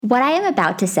What I am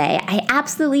about to say, I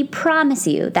absolutely promise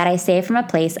you that I say from a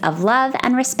place of love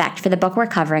and respect for the book we're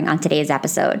covering on today's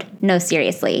episode. No,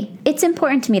 seriously. It's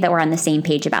important to me that we're on the same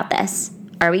page about this.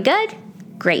 Are we good?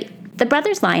 Great. The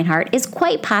Brothers Lionheart is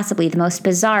quite possibly the most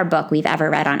bizarre book we've ever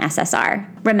read on SSR.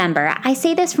 Remember, I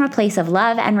say this from a place of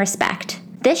love and respect.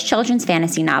 This children's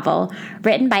fantasy novel,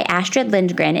 written by Astrid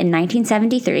Lindgren in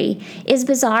 1973, is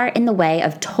bizarre in the way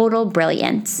of total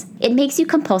brilliance. It makes you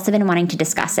compulsive in wanting to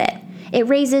discuss it. It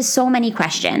raises so many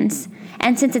questions.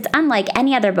 And since it's unlike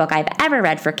any other book I've ever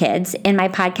read for kids in my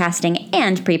podcasting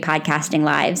and pre-podcasting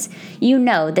lives, you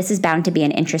know this is bound to be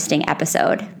an interesting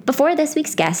episode. Before this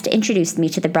week's guest introduced me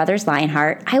to the Brothers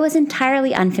Lionheart, I was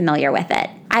entirely unfamiliar with it.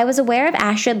 I was aware of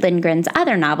Astrid Lindgren's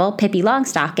other novel, Pippi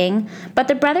Longstocking, but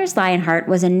the Brothers Lionheart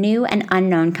was a new and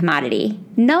unknown commodity.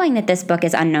 Knowing that this book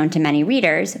is unknown to many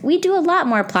readers, we do a lot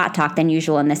more plot talk than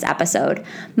usual in this episode,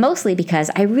 mostly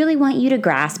because I really want you to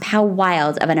grasp how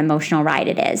wild of an emotional ride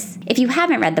it is. If you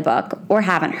haven't read the book, or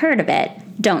haven't heard of it,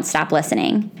 don't stop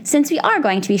listening. Since we are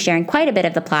going to be sharing quite a bit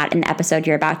of the plot in the episode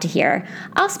you're about to hear,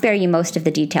 I'll spare you most of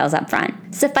the details up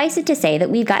front. Suffice it to say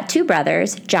that we've got two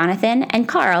brothers, Jonathan and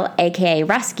Carl, aka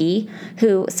Rusky,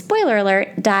 who, spoiler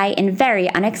alert, die in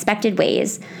very unexpected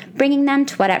ways, bringing them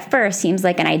to what at first seems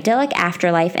like an idyllic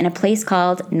afterlife in a place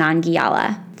called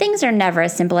Nangiala. Things are never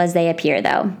as simple as they appear,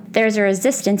 though. There's a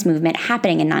resistance movement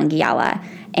happening in Nangiala,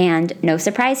 and, no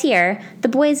surprise here, the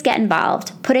boys get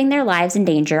involved, putting their lives in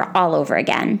danger all over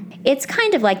again. It's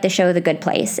kind of like the show The Good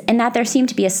Place, in that there seem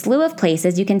to be a slew of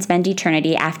places you can spend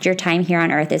eternity after your time here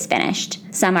on Earth is finished.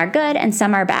 Some are good and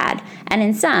some are bad, and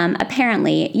in some,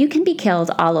 apparently, you can be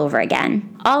killed all over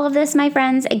again. All of this, my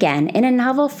friends, again, in a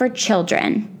novel for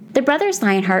children. The Brothers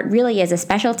Lionheart really is a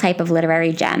special type of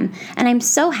literary gem, and I'm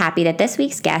so happy that this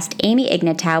week's guest, Amy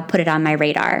Ignatow, put it on my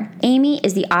radar. Amy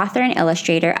is the author and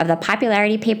illustrator of the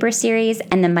Popularity Papers series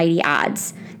and The Mighty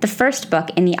Odds, the first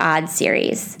book in the Odds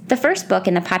series. The first book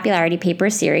in the Popularity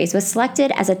Papers series was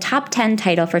selected as a top 10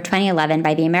 title for 2011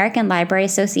 by the American Library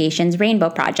Association's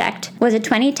Rainbow Project, was a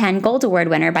 2010 Gold Award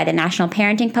winner by the National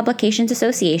Parenting Publications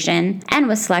Association, and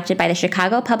was selected by the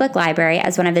Chicago Public Library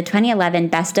as one of the 2011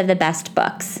 Best of the Best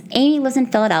books. Amy lives in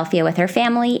Philadelphia with her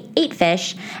family, 8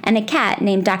 fish, and a cat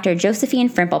named Dr. Josephine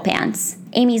Frimplepants.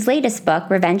 Amy's latest book,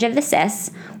 Revenge of the Sith,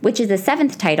 which is the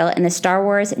 7th title in the Star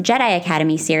Wars Jedi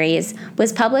Academy series,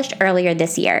 was published earlier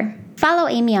this year. Follow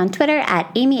Amy on Twitter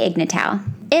at Amy Ignatow.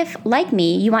 If, like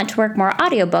me, you want to work more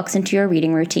audiobooks into your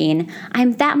reading routine,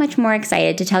 I'm that much more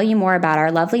excited to tell you more about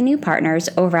our lovely new partners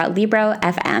over at Libro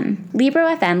FM. Libro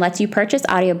FM lets you purchase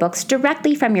audiobooks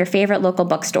directly from your favorite local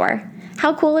bookstore.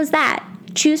 How cool is that?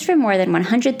 Choose from more than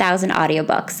 100,000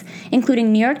 audiobooks,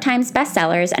 including New York Times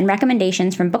bestsellers and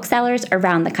recommendations from booksellers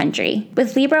around the country.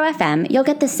 With Libro FM, you'll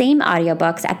get the same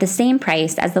audiobooks at the same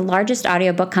price as the largest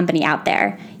audiobook company out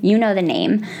there. You know the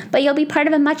name, but you'll be part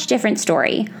of a much different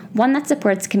story, one that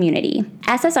supports community.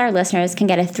 SSR listeners can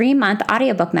get a 3-month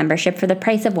audiobook membership for the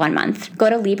price of 1 month. Go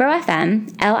to Libro FM,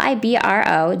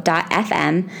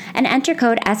 libro.fm, and enter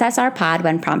code SSRPOD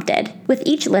when prompted. With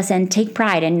each listen, take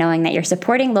pride in knowing that you're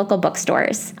supporting local bookstores.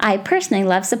 I personally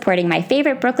love supporting my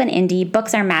favorite Brooklyn indie,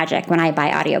 Books Are Magic, when I buy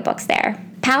audiobooks there.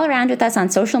 Pal around with us on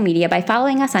social media by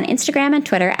following us on Instagram and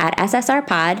Twitter at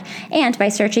SSRPod and by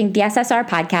searching the SSR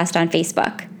Podcast on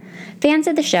Facebook. Fans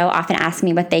of the show often ask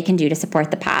me what they can do to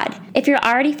support the pod. If you're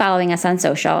already following us on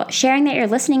social, sharing that you're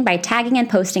listening by tagging and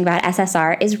posting about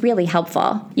SSR is really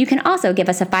helpful. You can also give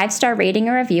us a 5-star rating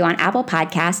or review on Apple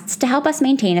Podcasts to help us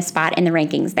maintain a spot in the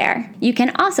rankings there. You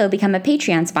can also become a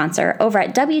Patreon sponsor over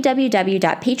at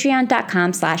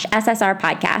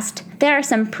www.patreon.com/SSRpodcast. There are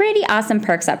some pretty awesome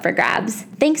perks up for grabs.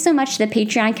 Thanks so much to the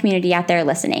Patreon community out there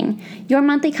listening. Your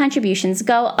monthly contributions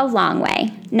go a long way.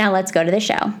 Now let's go to the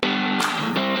show.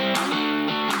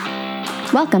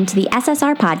 Welcome to the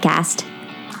SSR Podcast.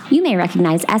 You may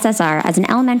recognize SSR as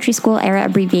an elementary school era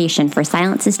abbreviation for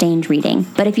Silent Sustained Reading,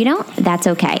 but if you don't, that's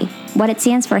okay. What it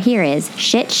stands for here is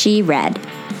Shit She Read.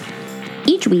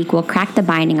 Each week, we'll crack the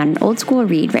binding on an old school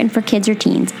read written for kids or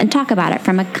teens and talk about it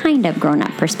from a kind of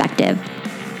grown-up perspective.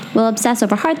 We'll obsess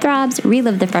over heartthrobs,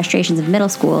 relive the frustrations of middle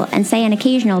school, and say an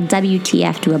occasional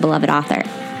WTF to a beloved author.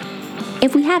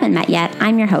 If we haven't met yet,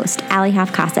 I'm your host, Allie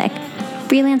Hoff-Kosick,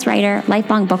 freelance writer,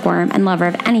 lifelong bookworm, and lover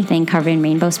of anything covered in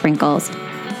rainbow sprinkles.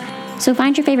 So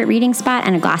find your favorite reading spot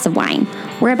and a glass of wine.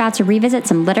 We're about to revisit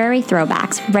some literary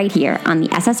throwbacks right here on the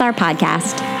SSR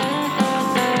Podcast.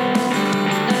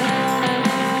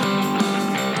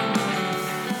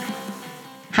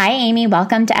 Hi, Amy.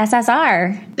 Welcome to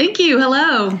SSR. Thank you.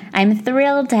 Hello. I'm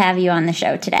thrilled to have you on the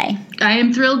show today. I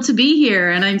am thrilled to be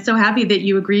here, and I'm so happy that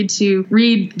you agreed to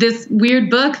read this weird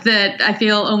book that I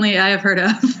feel only I have heard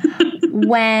of.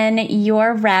 When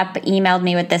your rep emailed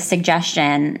me with this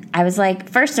suggestion, I was like,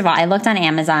 first of all, I looked on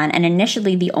Amazon, and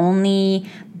initially the only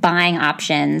buying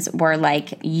options were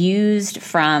like used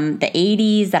from the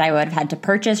 80s that I would have had to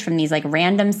purchase from these like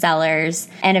random sellers.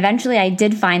 And eventually I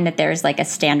did find that there's like a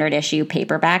standard issue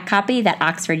paperback copy that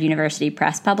Oxford University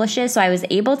Press publishes. So I was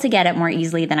able to get it more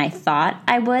easily than I thought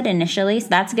I would initially. So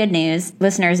that's good news.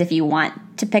 Listeners, if you want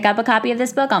to pick up a copy of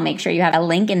this book, I'll make sure you have a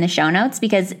link in the show notes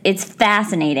because it's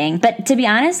fascinating. But to be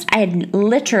honest, I had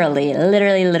literally,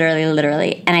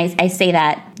 and I say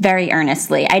that very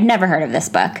earnestly, I'd never heard of this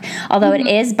book, although it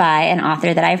is by an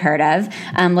author that I've heard of.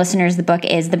 Listeners, the book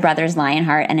is The Brothers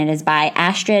Lionheart, and it is by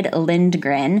Astrid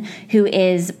Lindgren, who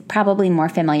is probably more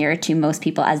familiar to most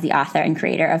people as the author and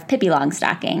creator of Pippi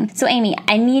Longstocking. So Amy,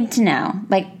 I need to know,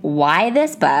 like, why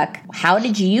this book? How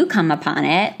did you come upon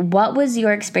it? What was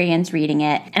your experience reading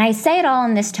it? And I say it all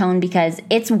in this tone because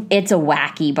it's a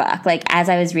wacky book. Like, as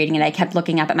I was reading it, I kept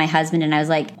looking up at my husband and I was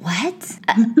like, what?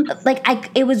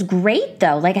 It was great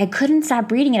though. Like, I couldn't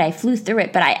stop reading it. I flew through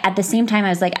it, but at the same time, I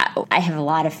was like, I have a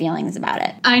lot of feelings about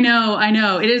it. I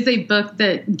know. It is a book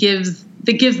that gives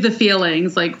the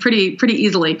feelings like pretty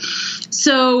easily.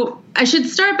 So I should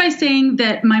start by saying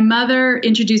that my mother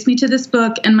introduced me to this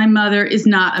book, and my mother is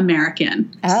not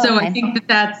American. Oh, so I think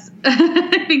that's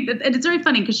I think that and it's very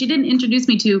funny because she didn't introduce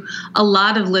me to a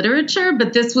lot of literature,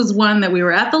 but this was one that we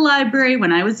were at the library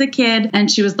when I was a kid,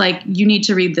 and she was like, you need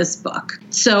to read this book.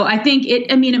 So I think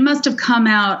it must have come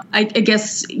out, I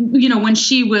guess, when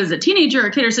she was a teenager or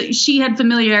a kid, or so she had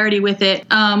familiarity with it,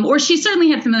 or she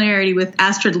certainly had familiarity with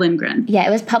Astrid Lindgren. Yeah,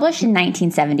 it was published in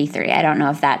 1973. I don't know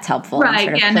if that's helpful. Right,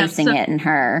 in sort of placing it in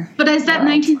her. But is that world.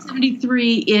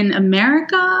 1973 in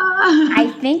America?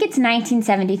 I think it's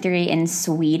 1973 in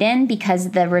Sweden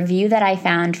because the review that I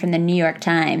found from the New York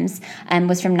Times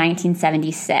was from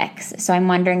 1976. So I'm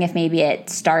wondering if maybe it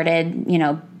started,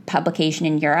 publication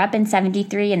in Europe in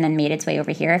 73 and then made its way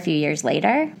over here a few years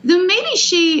later. Then maybe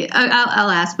she, I'll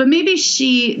ask, but maybe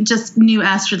she just knew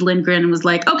Astrid Lindgren and was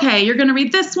like, okay, you're going to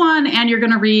read this one and you're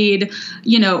going to read,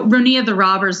 Ronia the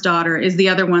Robber's Daughter is the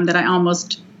other one that I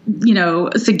almost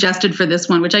suggested for this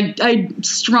one, which I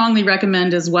strongly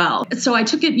recommend as well. So I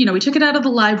took it, we took it out of the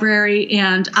library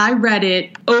and I read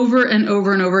it over and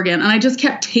over and over again. And I just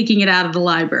kept taking it out of the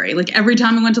library. Like every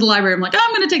time I went to the library, I'm like,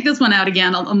 I'm going to take this one out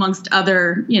again amongst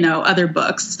other, other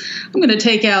books. I'm going to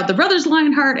take out The Brothers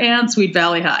Lionheart and Sweet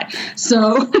Valley High.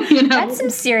 So, That's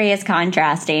some serious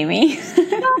contrast, Amy.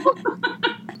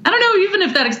 I don't know even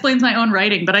if that explains my own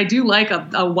writing, but I do like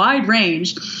a wide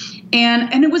range.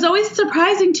 And it was always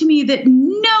surprising to me that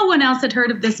no one else had heard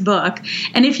of this book.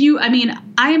 And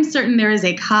I am certain there is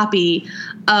a copy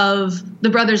of The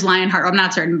Brothers Lionheart. I'm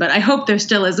not certain, but I hope there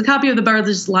still is a copy of The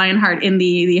Brothers Lionheart in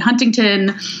the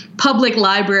Huntington Public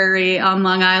Library on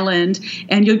Long Island.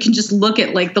 And you can just look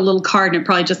at like the little card and it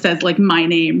probably just says like my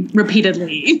name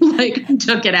repeatedly, like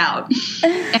took it out.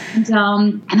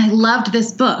 And I loved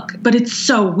this book, but it's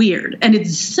so weird and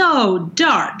it's so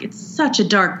dark. It's such a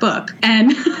dark book.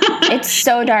 And it's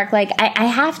so dark. Like I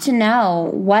have to know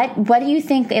what do you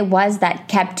think it was that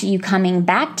kept you coming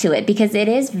back to it? Because it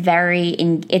is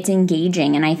it's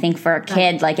engaging. And I think for a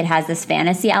kid, like it has this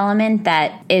fantasy element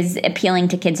that is appealing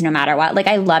to kids no matter what. Like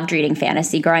I loved reading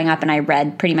fantasy growing up and I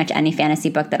read pretty much any fantasy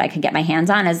book that I could get my hands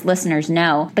on, as listeners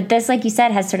know. But this, like you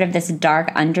said, has sort of this dark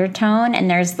undertone and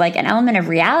there's like an element of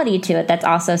reality to it that's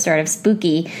also sort of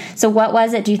spooky. So what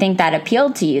was it, do you think, that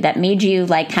appealed to you that made you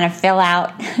like kind of fill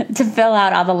out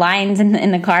all the lines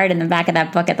in the card in the back of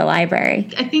that book at the library?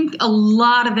 I think a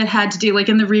lot of it had to do, like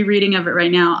in the rereading of it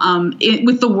right now,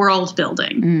 with the world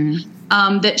building.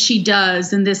 That she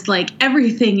does, and this like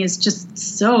everything is just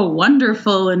so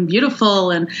wonderful and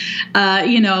beautiful, and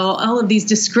all of these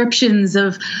descriptions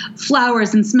of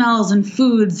flowers and smells and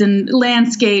foods and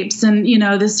landscapes, and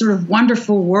this sort of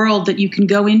wonderful world that you can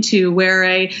go into where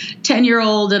a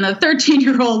 10-year-old and a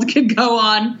 13-year-old could go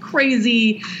on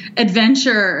crazy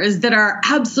adventures that are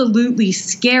absolutely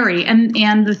scary.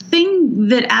 And the thing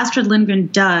that Astrid Lindgren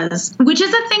does, which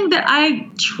is a thing that I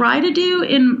try to do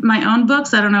in my own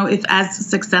books, I don't know if as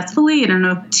successfully, I don't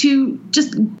know, to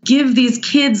just give these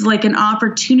kids like an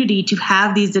opportunity to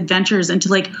have these adventures and to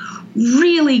like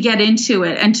really get into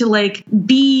it and to like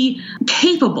be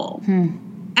capable.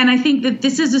 And I think that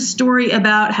this is a story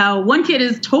about how one kid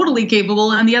is totally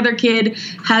capable and the other kid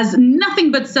has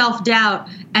nothing but self-doubt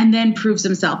and then proves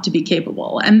himself to be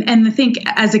capable. And I think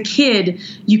as a kid,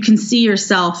 you can see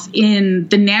yourself in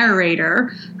the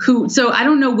narrator so I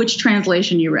don't know which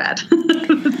translation you read.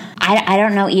 I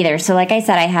don't know either. So like I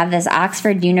said, I have this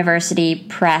Oxford University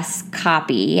Press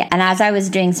copy. And as I was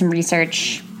doing some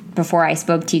research before I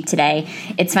spoke to you today,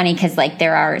 it's funny because like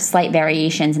there are slight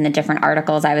variations in the different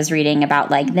articles I was reading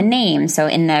about like the name. So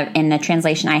in the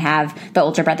translation I have, the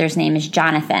older brother's name is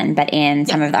Jonathan, but in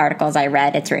some of the articles I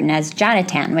read, it's written as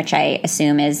Jonathan, which I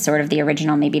assume is sort of the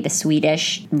original, maybe the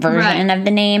Swedish version of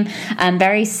the name.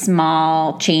 Very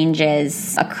small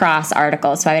changes across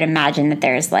articles. So I would imagine that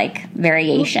there's like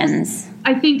variations.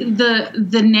 I think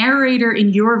the narrator in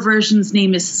your version's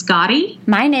name is Scotty.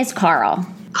 Mine is Carl,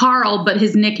 but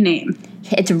his nickname.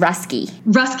 It's Rusky.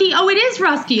 Rusky? Oh, it is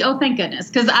Rusky. Oh, thank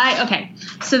goodness.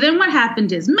 So then what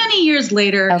happened is many years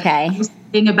later, I was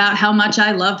thinking about how much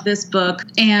I loved this book.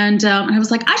 And I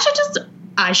was like,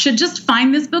 I should just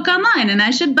find this book online and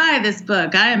I should buy this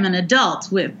book. I am an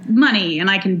adult with money and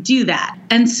I can do that.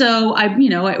 And so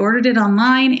I ordered it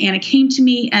online and it came to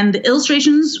me, and the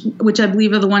illustrations, which I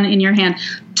believe are the one in your hand,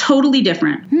 totally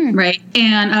different. Right.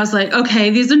 And I was like, okay,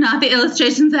 these are not the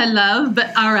illustrations I love,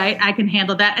 but all right, I can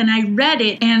handle that. And I read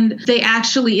it, and they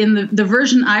actually, in the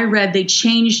version I read, they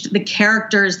changed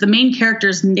the main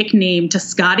character's nickname to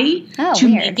Scotty to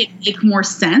make it make more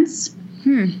sense.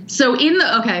 So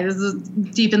this is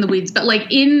deep in the weeds, but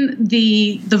like in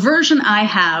the version I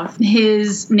have,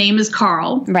 his name is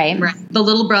Carl, right? The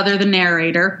little brother, the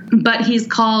narrator, but he's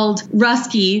called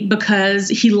Rusky because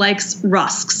he likes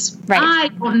rusks. Right. I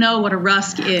don't know what a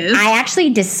rusk is. I actually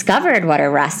discovered what a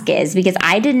rusk is because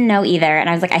I didn't know either, and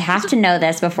I was like, I have to know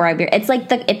this before I. It's like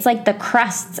the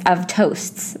crusts of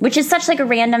toasts, which is such like a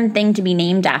random thing to be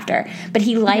named after. But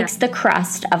he likes the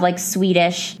crust of like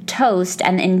Swedish toast,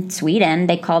 and in Sweden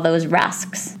they call those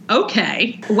rusks.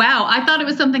 Okay. Wow. I thought it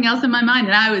was something else in my mind,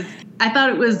 and I thought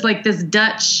it was like this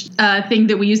Dutch thing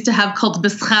that we used to have called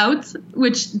beschout,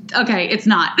 which, it's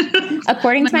not.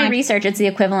 According to my research, it's the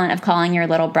equivalent of calling your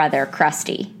little brother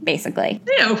crusty, basically.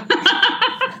 Ew.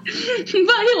 But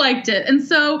he liked it. And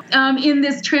so in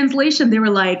this translation, they were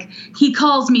like, he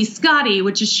calls me Scotty,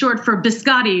 which is short for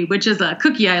biscotti, which is a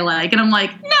cookie I like. And I'm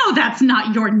like, no, that's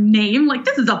not your name. Like,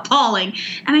 this is appalling.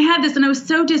 And I had this, and I was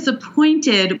so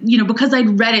disappointed, because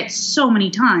I'd read it so many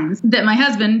times, that my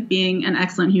husband, being an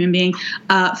excellent human being,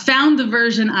 found the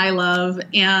version I love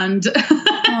and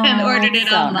and ordered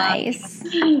it online. Nice.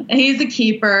 He's a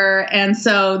keeper, and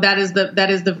so that is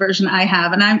the version I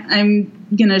have. And I'm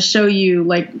gonna show you,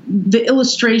 like, the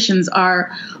illustrations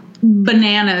are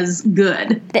bananas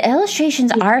good. The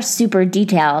illustrations are super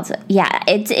detailed. Yeah,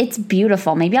 it's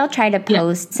beautiful. Maybe I'll try to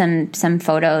post some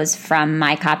photos from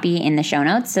my copy in the show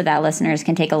notes so that listeners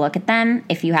can take a look at them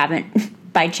if you haven't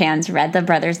by chance read the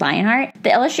Brothers Lionheart.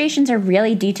 The illustrations are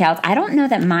really detailed. I don't know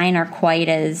that mine are quite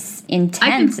as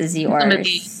intense as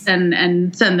yours.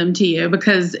 And send them to you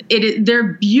because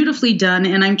they're beautifully done,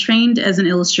 and I'm trained as an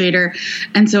illustrator,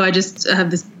 and so I just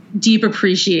have this deep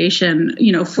appreciation,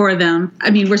 for them. I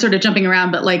mean, we're sort of jumping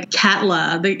around, but like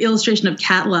Katla, the illustration of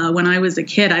Katla, when I was a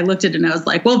kid, I looked at it and I was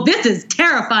like, well, this is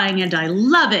terrifying and I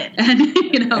love it.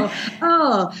 And,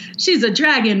 oh, she's a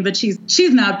dragon, but she's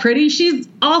not pretty. She's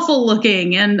awful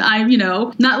looking. And I'm,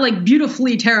 not like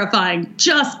beautifully terrifying,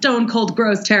 just stone cold,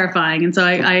 gross, terrifying. And so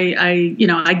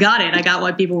I got it. I got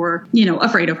why people were,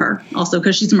 afraid of her also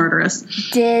because she's murderous.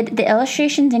 Did the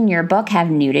illustrations in your book have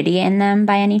nudity in them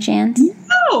by any chance?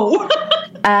 No.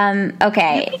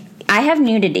 Okay. I have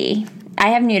nudity.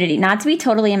 Not to be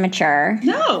totally immature.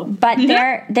 No. But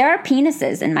there are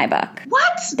penises in my book.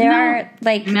 What? There are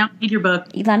like. Now read your book.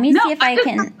 Let me see if I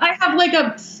can. I have like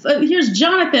here's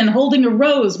Jonathan holding a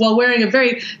rose while wearing a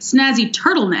very snazzy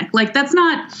turtleneck. Like, that's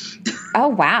not. Oh,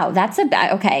 wow. That's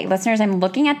okay. Listeners, I'm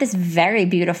looking at this very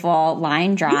beautiful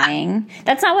line drawing. Yeah.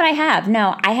 That's not what I have.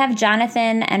 No, I have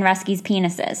Jonathan and Rusky's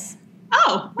penises.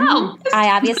 Oh, wow. I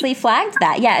obviously flagged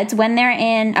that. Yeah, it's when they're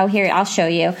in... Oh, here, I'll show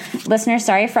you. Listeners,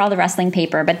 sorry for all the rustling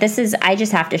paper, but this is... I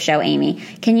just have to show Amy.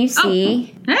 Can you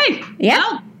see? Oh. Hey. Yeah.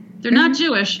 No, they're not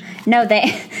Jewish. No,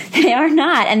 they are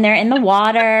not. And they're in the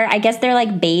water. I guess they're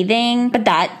like bathing, but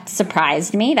that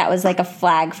surprised me. That was like a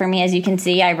flag for me. As you can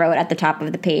see, I wrote at the top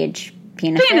of the page...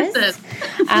 Penises.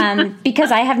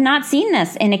 Because I have not seen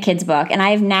this in a kid's book, and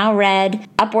I've now read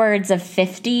upwards of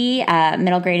 50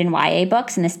 middle grade and YA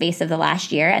books in the space of the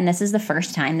last year, and this is the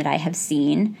first time that I have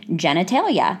seen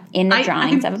genitalia in the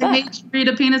drawings of a book. I hate to read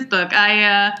a penis book.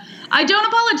 I don't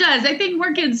apologize. I think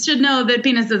more kids should know that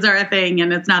penises are a thing,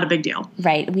 and it's not a big deal.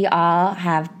 Right. We all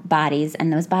have bodies,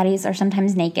 and those bodies are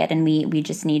sometimes naked, and we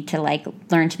just need to like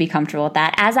learn to be comfortable with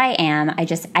that. As I am,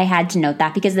 I had to note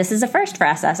that because this is a first for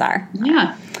SSR.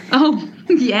 Yeah. Oh,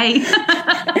 yay.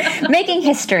 Making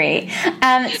history.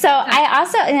 So I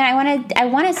also, and I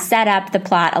want to set up the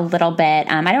plot a little bit.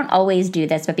 I don't always do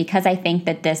this, but because I think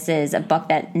that this is a book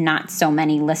that not so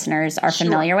many listeners are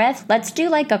familiar with, let's do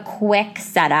like a quick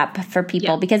setup for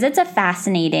people because it's a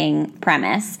fascinating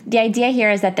premise. The idea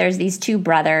here is that there's these two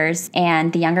brothers,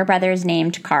 and the younger brother is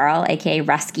named Carl, aka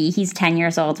Rusky. He's 10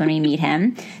 years old when we meet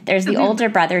him. There's the older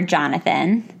brother,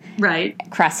 Jonathan. Right.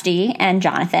 Krusty and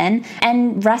Jonathan.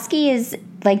 And Rusky is,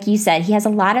 like you said, he has a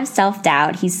lot of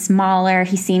self-doubt. He's smaller.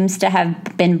 He seems to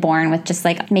have been born with just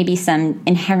like maybe some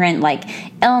inherent like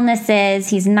illnesses.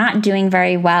 He's not doing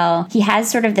very well. He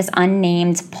has sort of this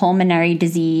unnamed pulmonary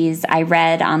disease. I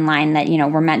read online that,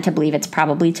 we're meant to believe it's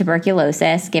probably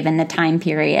tuberculosis given the time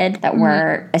period that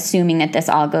we're assuming that this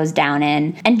all goes down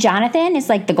in. And Jonathan is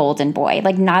like the golden boy.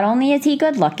 Like, not only is he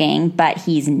good looking, but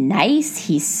he's nice.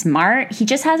 He's smart. He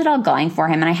just has it all going for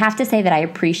him. And I have to say that I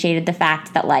appreciated the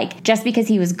fact that like, just because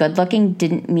he was good looking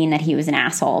didn't mean that he was an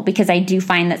asshole, because I do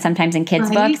find that sometimes in kids'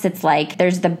 books, it's like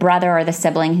there's the brother or the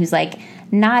sibling who's like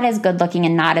not as good looking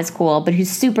and not as cool, but who's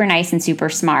super nice and super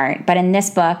smart. But in this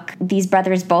book, these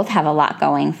brothers both have a lot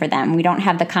going for them. We don't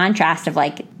have the contrast of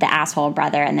like the asshole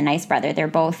brother and the nice brother. They're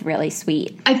both really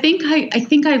sweet. I think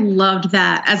I loved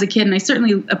that as a kid, and I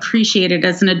certainly appreciate it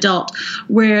as an adult,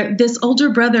 where this older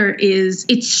brother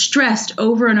it's stressed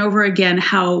over and over again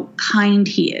how kind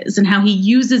he is and how he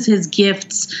uses his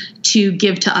gifts to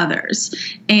give to others,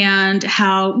 and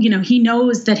how, he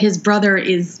knows that his brother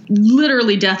is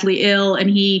literally deathly ill, and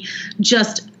he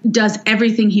just does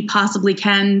everything he possibly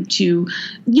can to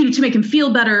make him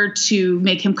feel better, to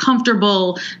make him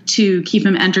comfortable, to keep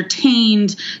him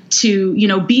entertained, to,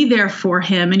 be there for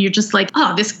him. And you're just like,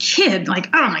 oh, this kid, like,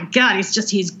 oh my God,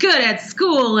 he's good at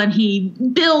school, and he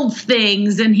builds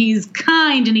things, and he's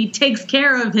kind, and he takes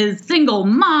care of his single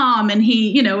mom, and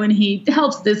he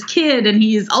helps this kid, and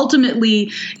he's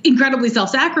ultimately incredibly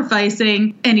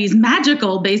self-sacrificing, and he's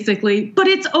magical basically, but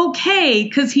it's okay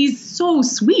because he's so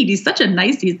sweet. He's such a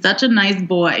nice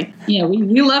boy.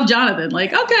 We love Jonathan.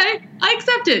 Like, okay, I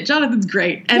accept it. Jonathan's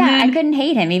great. And I couldn't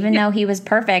hate him, even though he was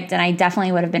perfect, and I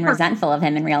definitely would have been resentful of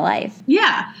him in real life.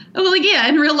 Yeah. Well,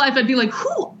 in real life, I'd be like,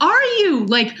 who are you?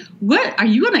 Like, what? Are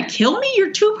you going to kill me?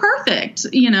 You're too perfect.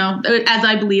 As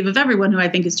I believe of everyone who I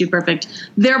think is too perfect,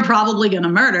 they're probably going to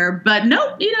murder. But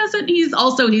no, he doesn't.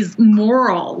 He's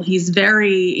moral. He's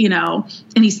very, and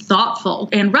he's thoughtful.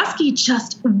 And Rusky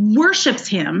just worships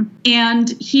him, and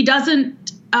he doesn't.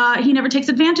 He never takes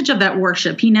advantage of that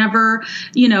worship. He never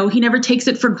takes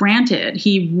it for granted.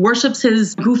 He worships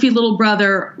his goofy little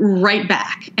brother right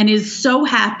back, and is so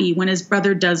happy when his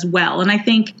brother does well. And I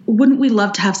think, wouldn't we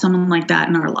love to have someone like that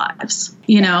in our lives?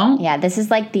 Yeah, this is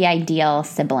like the ideal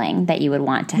sibling that you would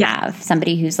want to have.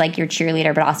 Somebody who's like your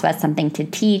cheerleader, but also has something to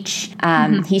teach.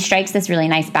 He strikes this really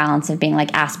nice balance of being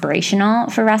like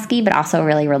aspirational for Rusky, but also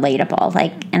really relatable.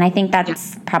 And I think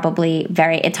that's probably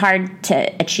it's hard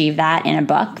to achieve that in a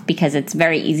book, because it's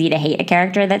very easy to hate a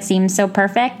character that seems so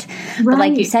perfect. Right. But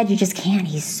like you said, you just can't.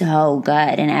 He's so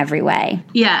good in every way.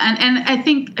 Yeah, and I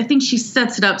think she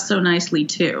sets it up so nicely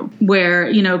too,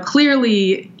 where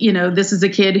clearly this is a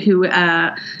kid who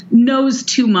knows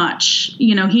too much.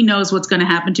 He knows what's going to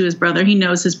happen to his brother. He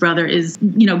knows his brother is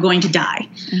going to die,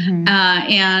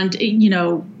 and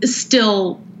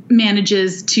still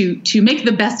manages to make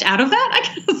the best out of that,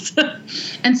 I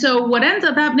guess. And so what ends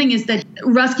up happening is that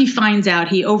Rusky finds out,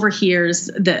 he overhears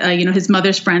that his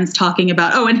mother's friends talking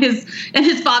about, and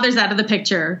his father's out of the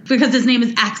picture because his name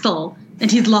is Axel,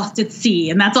 and he's lost at sea,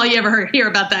 and that's all you ever hear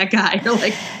about that guy. You're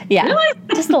like, yeah, really?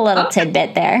 Just a little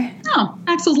tidbit there. Oh,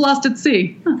 Axel's lost at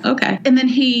sea. Huh, okay. And then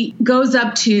he goes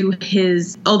up to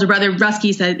his older brother,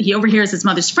 Rusky, said he overhears his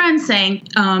mother's friends saying,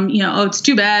 it's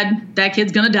too bad, that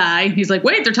kid's gonna die. He's like,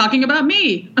 wait, they're talking about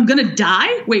me. I'm gonna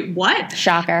die? Wait, what?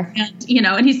 Shocker.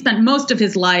 And he spent most of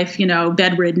his life,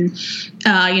 bedridden,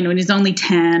 and he's only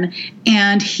 10.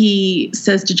 And he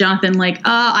says to Jonathan, like,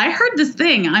 I heard this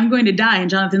thing, I'm going to die. And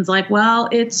Jonathan's like, well,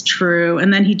 it's true.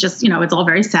 And then he just, it's all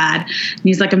very sad. And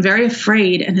he's like, I'm very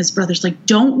afraid. And his brother's like,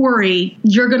 don't worry,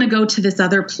 you're going to go to this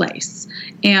other place.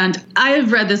 And I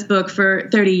have read this book for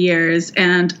 30 years,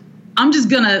 and I'm just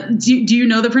going to, do you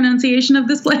know the pronunciation of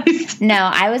this place? No,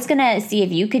 I was going to see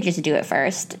if you could just do it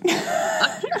first.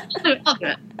 I'll do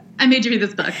it. I made you read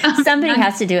this book. Somebody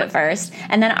has to do it first,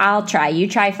 and then I'll try. You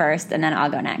try first, and then I'll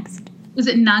go next. Was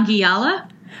it Nangiyala?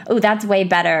 Oh, that's way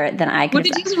better than I could.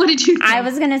 What did you say? I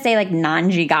was going to say like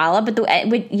Nanjigala,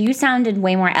 but you sounded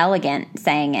way more elegant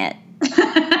saying it.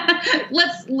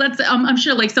 let's I'm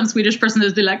sure like some Swedish person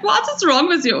would be like, what's wrong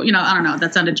with you? I don't know.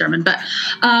 That sounded German, but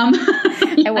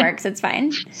it works. It's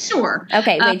fine. Sure.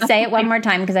 Okay, wait, say it one more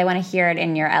time because I want to hear it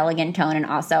in your elegant tone, and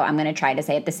also I'm going to try to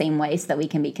say it the same way so that we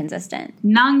can be consistent.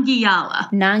 Nangiala.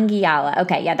 Nangiala.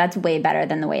 Okay, yeah, that's way better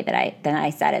than the way that I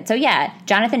said it. So yeah,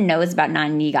 Jonathan knows about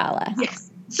Nangiala. Yes.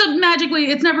 So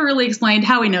magically, it's never really explained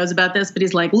how he knows about this, but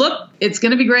he's like, look, it's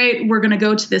going to be great. We're going to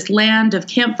go to this land of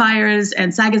campfires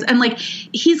and sagas. And like,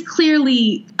 he's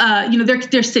clearly,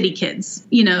 they're city kids.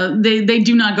 They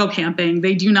do not go camping.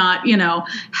 They do not,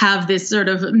 have this sort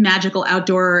of magical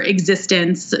outdoor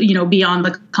existence, beyond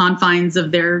the confines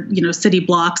of their, city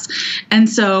blocks. And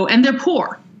they're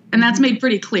poor. And that's made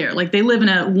pretty clear. Like they live in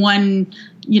a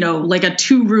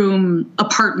 2-room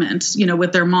apartment,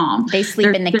 with their mom. They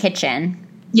sleep in the kitchen.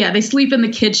 Yeah, they sleep in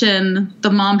the kitchen. The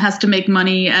mom has to make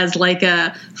money as like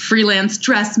a freelance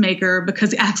dressmaker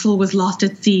because Axel was lost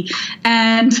at sea.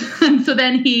 And so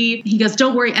then he goes,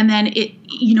 don't worry. And then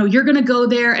you're going to go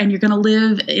there and you're going to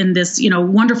live in this,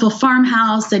 wonderful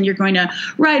farmhouse, and you're going to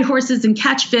ride horses and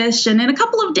catch fish. And in a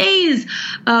couple of days,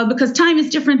 because time is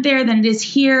different there than it is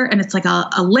here, and it's like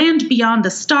a land beyond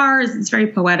the stars. It's very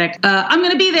poetic. I'm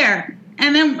going to be there.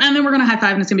 And then we're gonna high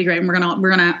five, and it's gonna be great. And we're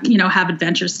gonna have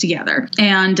adventures together.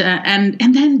 And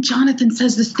then Jonathan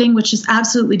says this thing which just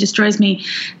absolutely destroys me.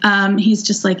 He's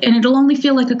just like, and it'll only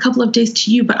feel like a couple of days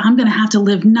to you, but I'm gonna have to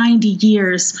live 90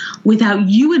 years without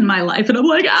you in my life. And I'm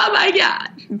like, oh my God,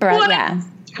 bro, yeah.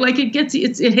 Like it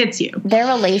hits you. Their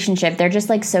relationship, they're just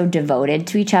like so devoted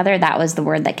to each other. That was the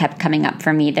word that kept coming up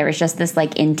for me. There was just this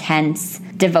like intense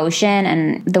devotion.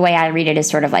 And the way I read it is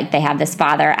sort of like they have this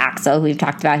father, Axel, who we've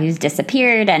talked about, who's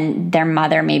disappeared. And their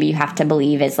mother, maybe you have to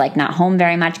believe, is like not home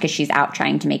very much because she's out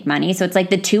trying to make money. So it's like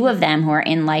the two of them who are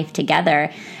in life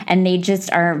together. And they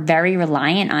just are very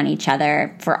reliant on each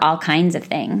other for all kinds of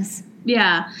things.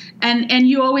 Yeah. And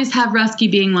you always have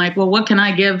Rusky being like, well, what can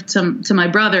I give to my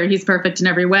brother? He's perfect in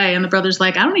every way. And the brother's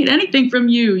like, I don't need anything from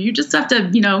you. You just have to,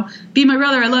 be my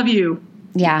brother. I love you.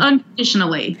 Yeah.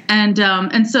 Unconditionally.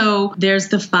 And so there's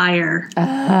the fire.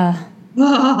 And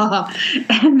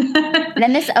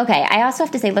then this, okay, I also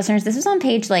have to say, listeners, this was on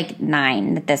page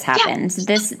 9 that this happens.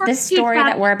 Yeah, this story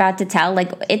that we're about to tell,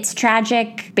 it's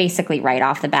tragic basically right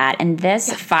off the bat. And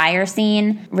this fire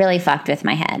scene really fucked with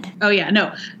my head. Oh yeah,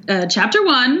 no. Chapter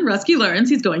 1, Rusky learns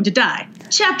he's going to die.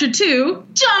 Chapter 2,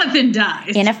 Jonathan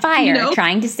dies. In a fire,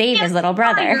 trying to save his little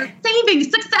brother.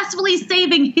 Successfully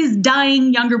saving his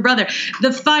dying younger brother.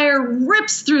 The fire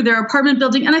rips through their apartment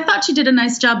building. And I thought she did a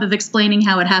nice job of explaining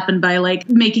how it happened by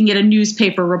making it a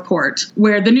newspaper report,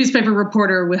 where the newspaper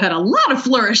reporter had a lot of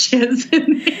flourishes.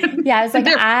 Yeah, I was like,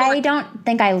 I don't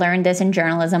think I learned this in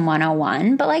Journalism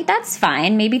 101, but that's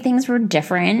fine. Maybe things were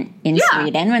different in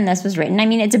Sweden when this was written. I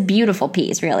mean, it's a beautiful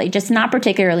piece, really, just not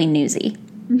particularly newsy.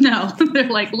 No, they're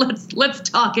like, let's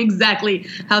talk exactly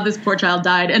how this poor child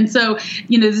died. And so,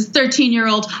 this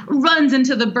 13-year-old runs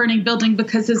into the burning building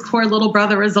because his poor little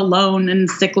brother is alone and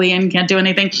sickly and can't do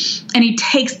anything. And he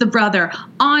takes the brother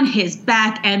on his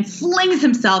back and flings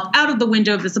himself out of the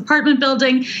window of this apartment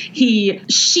building. He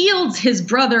shields his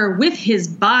brother with his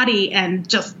body and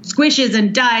just squishes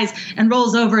and dies and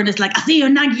rolls over and is like, I'll see you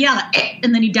in Nangiala.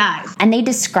 And then he dies. And they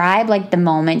describe the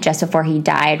moment just before he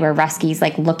died where Rusky's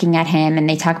looking at him, and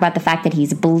they talk about the fact that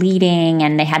he's bleeding,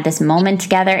 and they had this moment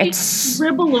together. It's a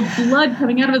dribble of blood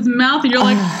coming out of his mouth, and you're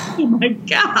like, oh my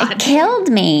God. It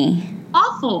killed me.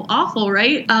 Awful,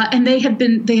 right? And they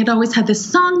had always had this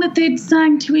song that they'd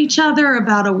sang to each other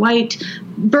about a white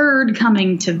bird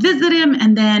coming to visit him.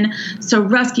 And then, so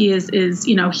Rusky is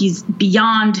he's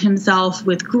beyond himself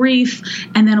with grief.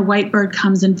 And then a white bird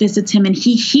comes and visits him, and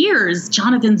he hears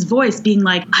Jonathan's voice being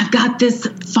like, I've got this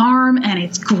farm and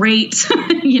it's great.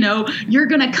 You're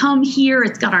going to come here.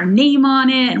 It's got our name on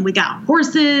it, and we got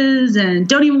horses, and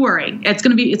don't even worry. It's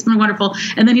been wonderful.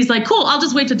 And then he's like, cool, I'll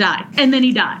just wait to die. And then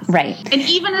he dies. Right. And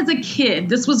even as a kid,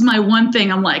 this was my one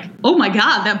thing. I'm like, oh my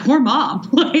God, that poor mom.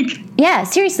 Yeah,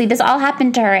 seriously, this all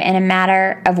happened to her in a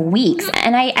matter of weeks.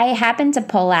 And I happened to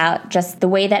pull out just the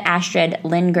way that Astrid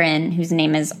Lindgren, whose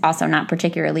name is also not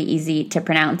particularly easy to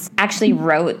pronounce, actually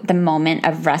wrote the moment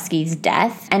of Rusky's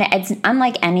death. And it's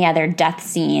unlike any other death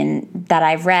scene that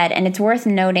I've read. And it's worth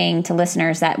noting to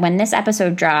listeners that when this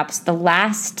episode drops, the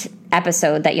last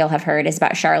episode that you'll have heard is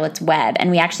about Charlotte's Web.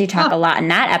 And we actually talk a lot in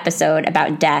that episode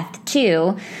about death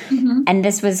too. And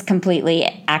this was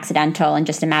completely accidental and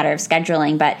just a matter of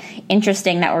scheduling. But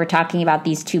interesting that we're talking about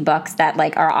these two books that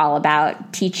like are all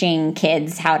about teaching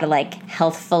kids how to like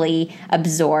healthfully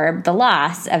absorb the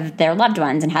loss of their loved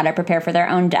ones and how to prepare for their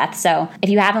own death. So if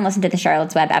you haven't listened to the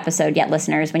Charlotte's Web episode yet,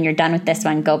 listeners, when you're done with this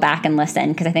one, go back and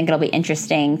listen, because I think it'll be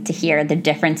interesting to hear the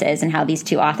differences in how these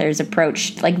two authors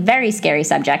approached like very scary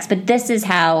subjects. But this is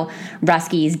how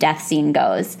Rusky's death scene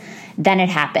goes. Then it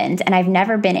happened, and I've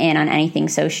never been in on anything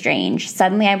so strange.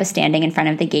 Suddenly I was standing in front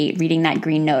of the gate reading that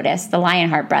green notice, the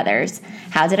Lionheart brothers.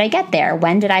 How did I get there?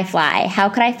 When did I fly? How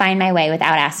could I find my way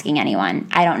without asking anyone?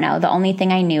 I don't know. The only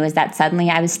thing I knew is that suddenly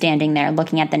I was standing there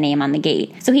looking at the name on the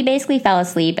gate. So he basically fell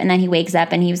asleep, and then he wakes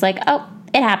up and he was like, oh,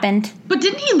 it happened. But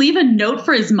didn't he leave a note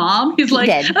for his mom? He's like,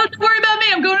 did. oh, don't worry about me.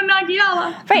 I'm going to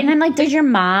Nagayala. Right. And I'm like, does your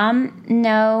mom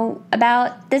know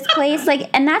about this place? Like,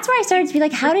 and that's where I started to be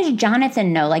like, how did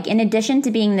Jonathan know? Like, in addition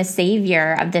to being the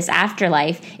savior of this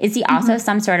afterlife, is he also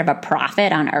some sort of a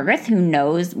prophet on Earth who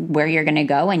knows where you're going to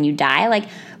go when you die? Like,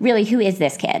 really, who is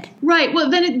this kid? Right. Well,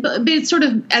 then it's sort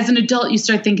of, as an adult, you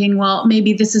start thinking, well,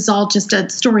 maybe this is all just a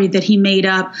story that he made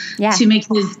up to make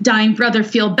his dying brother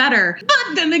feel better.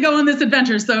 But then they go on this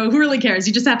adventure. So who really cares?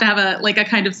 You just have to have a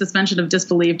kind of suspension of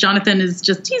disbelief. Jonathan he's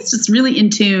just really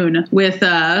in tune with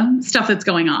stuff that's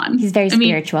going on. He's very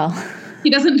spiritual. He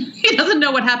doesn't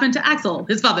know what happened to Axel,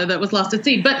 his father that was lost at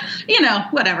sea, but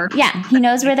whatever. Yeah, he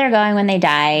knows where they're going when they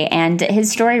die, and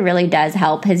his story really does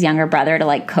help his younger brother to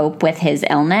like cope with his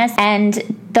illness.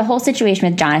 And the whole situation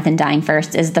with Jonathan dying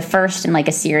first is the first in like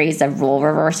a series of role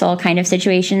reversal kind of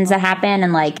situations that happen,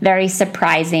 and like very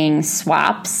surprising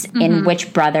swaps in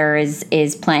which brother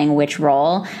is playing which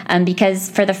role. Because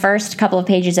for the first couple of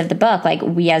pages of the book, like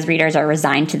we as readers are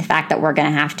resigned to the fact that we're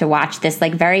going to have to watch this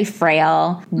like very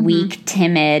frail, weak,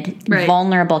 timid,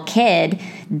 vulnerable kid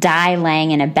die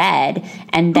laying in a bed.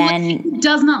 And then he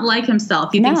does not like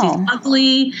himself. He thinks he's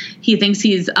ugly. He thinks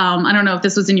he's I don't know if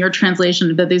this was in your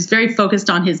translation, but he's very focused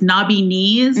on his knobby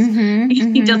knees.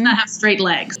 He does not have straight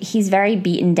legs. He's very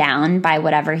beaten down by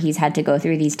whatever he's had to go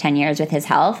through these 10 years with his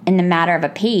health. In the matter of a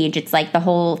page, it's like the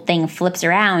whole thing flips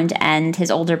around, and his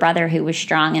older brother, who was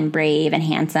strong and brave and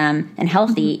handsome and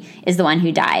healthy, is the one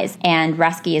who dies. And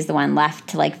Rusky is the one left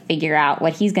to like figure out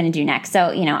what he's going to do next.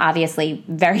 So, obviously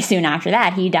very soon after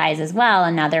that, he dies as well.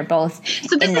 And now they're both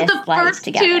so this in is this the life first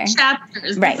together. 2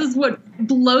 chapters. Right. This is what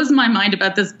blows my mind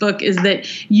about this book, is that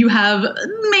you have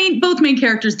both main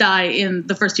characters die in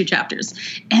the first 2 chapters,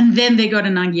 and then they go to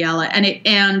Nagayala,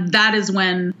 and that is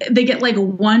when they get like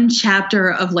 1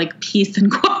 chapter of like peace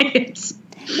and quiet.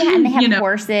 Yeah, and they have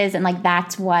horses, and like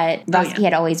that's what Rusky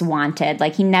had always wanted.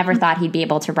 Like he never thought he'd be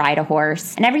able to ride a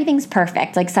horse, and everything's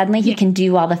perfect. Like suddenly he can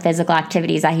do all the physical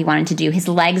activities that he wanted to do. His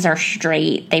legs are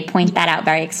straight. They point that out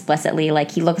very explicitly. Like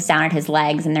he looks down at his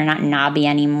legs and they're not knobby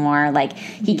anymore. Like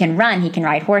he can run, he can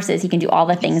ride horses, he can do all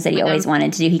the things that he always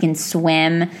wanted to do. He can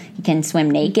swim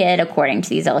naked, according to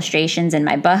these illustrations in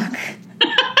my book.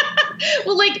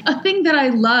 Well, like a thing that I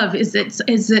love is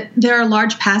that there are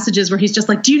large passages where he's just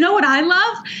like, do you know what I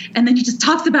love? And then he just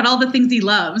talks about all the things he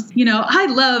loves. I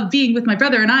love being with my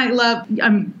brother, and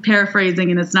I'm paraphrasing,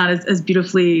 and it's not as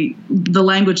beautifully the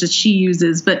language that she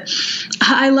uses, but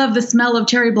I love the smell of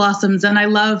cherry blossoms, and I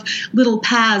love little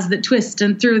paths that twist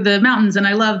and through the mountains, and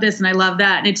I love this and I love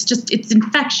that. And it's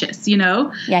infectious,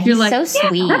 Yeah, he's You're like, so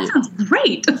sweet. That sounds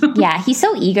great. Yeah, he's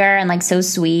so eager and like so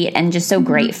sweet and just so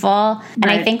grateful. And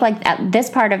I think like this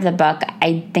part of the book,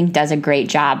 I think, does a great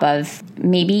job of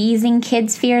maybe easing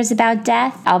kids' fears about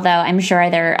death. Although I'm sure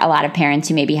there are a lot of parents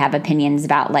who maybe have opinions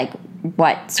about like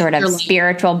what sort of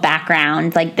spiritual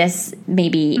background like this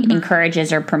maybe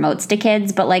encourages or promotes to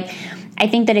kids. But like, I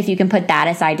think that if you can put that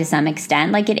aside to some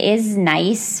extent, like it is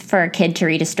nice for a kid to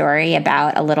read a story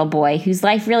about a little boy whose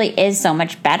life really is so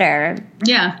much better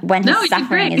when his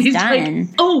suffering is done.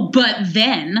 Like, oh, but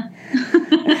then...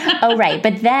 Oh, right.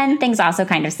 But then things also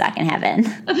kind of suck in heaven.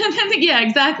 Yeah,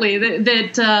 exactly.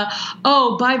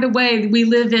 Oh, by the way, we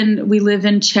live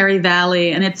in Cherry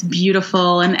Valley, and it's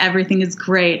beautiful and everything is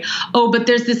great. Oh, but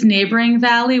there's this neighboring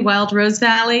valley, Wild Rose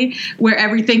Valley, where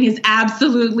everything is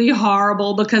absolutely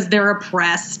horrible because they're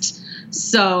oppressed.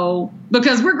 So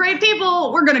because we're great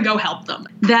people, we're going to go help them.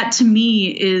 That to me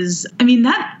is,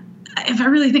 if I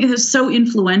really think it's so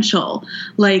influential,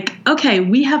 like, okay,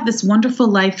 we have this wonderful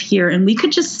life here and we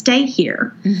could just stay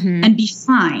here and be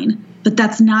fine. but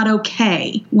that's not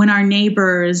okay when our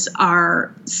neighbors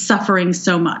are suffering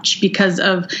so much because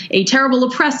of a terrible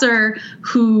oppressor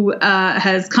who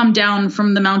has come down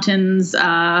from the mountains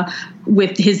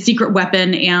with his secret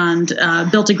weapon and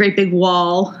built a great big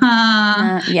wall.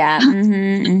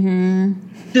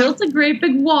 Built a great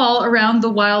big wall around the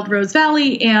Wild Rose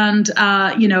Valley and,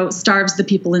 starves the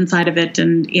people inside of it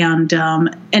and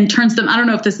turns them. I don't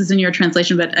know if this is in your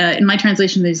translation, but in my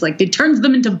translation, it turns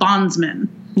them into bondsmen.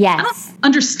 Yes. I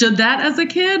understood that as a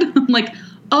kid. I'm like,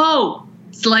 oh,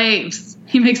 slaves.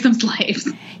 He makes them slaves.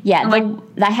 Yeah,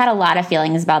 I had a lot of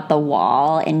feelings about the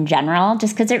wall in general,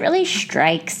 just because it really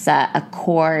strikes a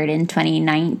chord in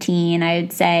 2019, I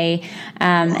would say.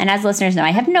 And as listeners know,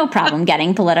 I have no problem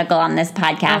getting political on this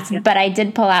podcast, but I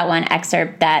did pull out one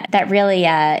excerpt that really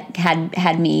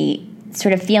had me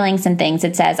sort of feeling some things.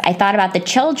 It says, I thought about the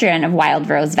children of Wild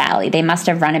Rose Valley. They must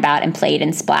have run about and played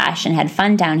and splashed and had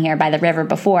fun down here by the river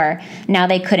before. Now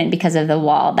they couldn't because of the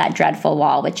wall, that dreadful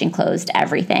wall which enclosed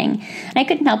everything. And I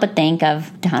couldn't help but think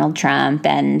of Donald Trump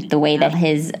and the way that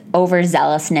his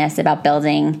overzealousness about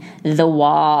building the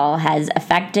wall has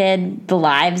affected the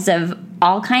lives of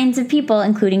all kinds of people,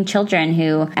 including children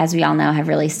who, as we all know, have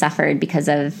really suffered because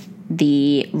of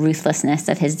the ruthlessness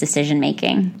of his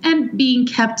decision-making. And being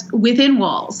kept within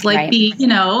walls, being,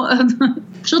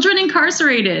 children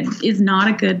incarcerated is not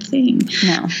a good thing.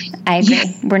 No, I agree.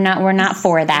 Yes. We're not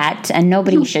for that, and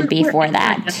nobody should be for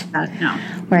that. No.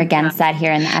 We're against that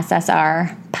here in the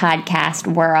SSR podcast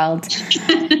world.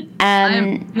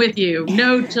 I'm with you.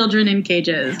 No children in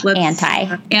cages.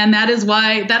 Anti. And that is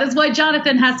why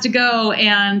Jonathan has to go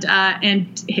and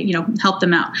help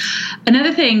them out.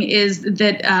 Another thing is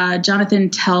that Jonathan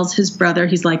tells his brother,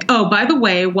 he's like, oh, by the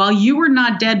way, while you were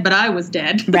not dead, but I was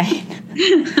dead. Right.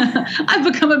 I've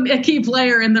become a key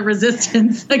player in the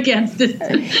resistance against this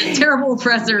terrible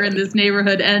oppressor in this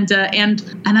neighborhood. And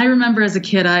I remember as a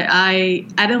kid, I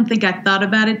don't think I thought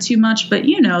about it too much, but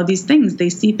these things, they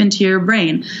seep into your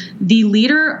brain. The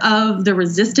leader of the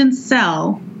resistance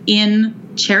cell in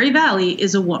Cherry Valley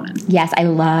is a woman. Yes, I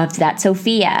loved that.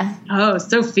 Sophia. Oh,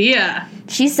 Sophia.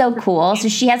 She's so cool. So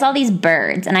she has all these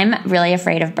birds, and I'm really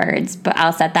afraid of birds, but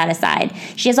I'll set that aside.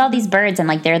 She has all these birds, and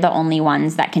they're the only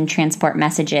ones that can transport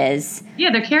messages.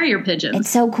 Yeah, they're carrier pigeons. It's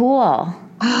so cool.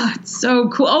 Oh, it's so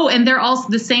cool. Oh, and they're also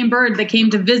the same bird that came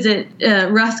to visit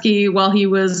Rusky while he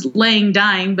was laying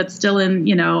dying, but still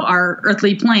in, our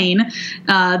earthly plane,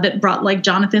 that brought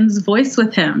Jonathan's voice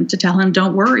with him to tell him,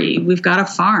 don't worry, we've got a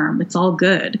farm. It's all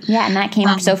good. Yeah, and that came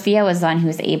from Sophia was the one who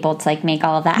was able to make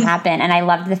all of that happen. And I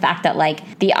loved the fact that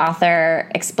the author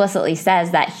explicitly says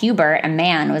that Hubert, a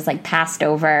man, was passed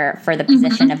over for the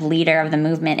position of leader of the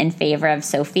movement in favor of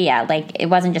Sophia. It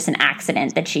wasn't just an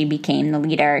accident that she became the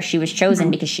leader. She was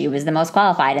chosen because she was the most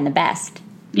qualified and the best.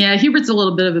 Yeah, Hubert's a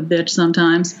little bit of a bitch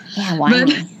sometimes. Yeah,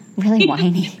 whiny. Really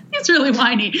whiny. He's really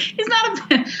whiny. He's not a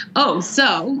bit. Oh,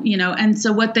 so, and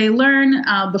so what they learn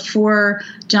before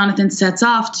Jonathan sets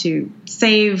off to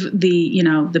save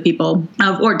the people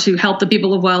or to help the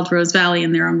people of Wild Rose Valley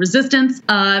in their own resistance,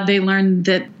 they learn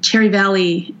that Cherry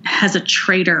Valley has a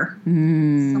traitor.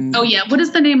 Oh, yeah. What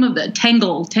is the name of it?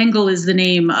 Tangle. Tangle is the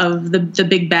name of the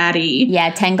big baddie. Yeah,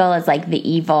 Tangle is the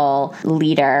evil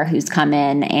leader who's come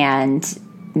in and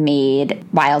made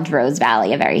Wild Rose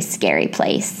Valley a very scary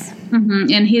place.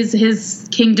 Mm-hmm. And his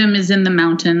kingdom is in the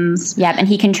mountains. Yep, and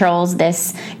he controls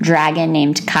this dragon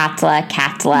named Katla.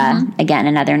 Again,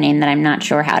 another name that I'm not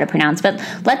sure how to pronounce, but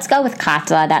let's go with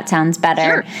Katla. That sounds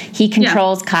better. Sure. He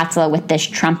controls Katla with this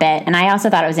trumpet, and I also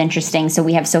thought it was interesting. So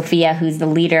we have Sophia, who's the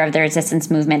leader of the resistance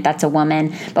movement. That's a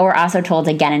woman, but we're also told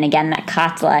again and again that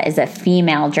Katla is a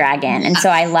female dragon, and so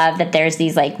I love that there's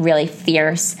these really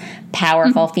fierce,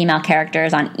 powerful female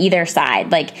characters on either side.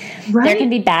 There can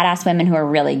be badass women who are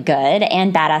really good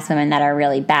and badass women that are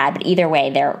really bad, but either way,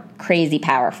 they're crazy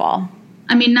powerful.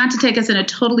 I mean, not to take us in a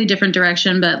totally different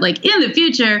direction, but in the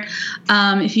future,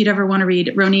 if you'd ever want to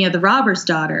read Ronia the Robber's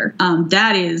Daughter,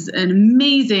 that is an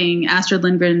amazing Astrid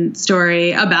Lindgren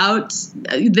story about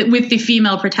with the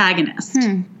female protagonist,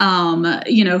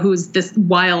 who's this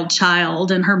wild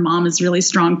child, and her mom is really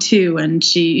strong too, and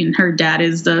her dad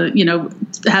is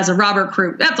has a robber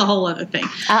crew. That's a whole other thing.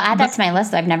 I'll add that to my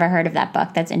list. I've never heard of that book.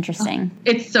 That's interesting.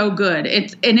 It's so good.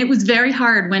 It was very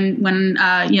hard when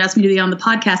you asked me to be on the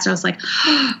podcast. I was like,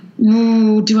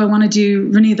 ooh, do I want to do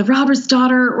Renee the Robber's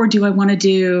Daughter, or do I want to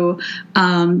do,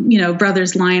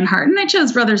 Brothers Lionheart? And I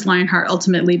chose Brothers Lionheart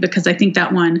ultimately because I think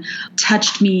that one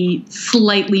touched me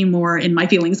slightly more in my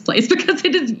feelings place, because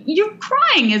you're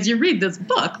crying as you read this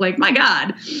book. My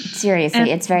God.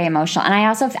 Seriously, it's very emotional. And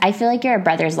I feel like you're a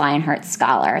Brothers Lionheart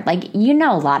scholar. You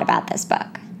know a lot about this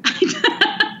book.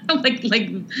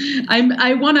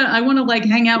 I wanna like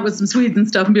hang out with some Swedes and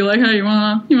stuff and be like, hey, you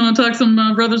wanna talk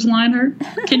some Brothers Lionheart?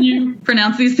 Can you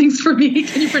pronounce these things for me?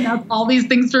 Can you pronounce all these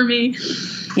things for me?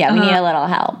 Yeah, we need a little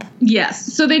help.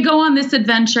 Yes. So they go on this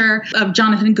adventure.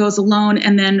 Jonathan goes alone,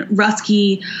 and then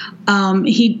Rusky,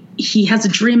 he has a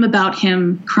dream about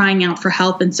him crying out for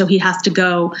help, and so he has to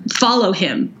go follow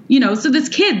him. So this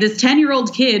kid, this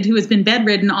 10-year-old kid who has been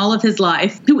bedridden all of his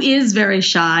life, who is very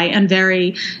shy and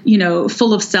very,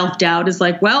 full of self-doubt, is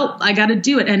like, well, I got to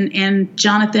do it. And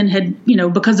Jonathan had,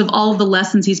 because of all of the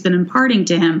lessons he's been imparting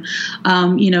to him,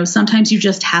 sometimes you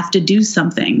just have to do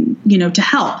something, to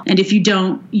help. And if you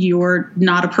don't, you're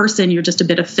not a person, you're just a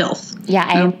bit of filth.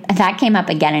 Yeah, that came up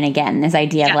again and again, this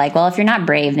idea of like, well, if you're not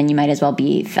brave, then you might as well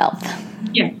be filth.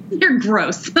 Yeah, you're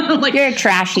gross. Like, you're a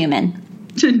trash human.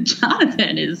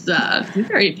 Jonathan is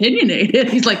very opinionated.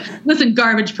 He's like, listen,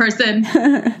 garbage person,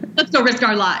 let's go risk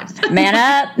our lives. Man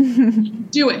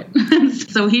up. Do it.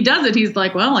 So he does it. He's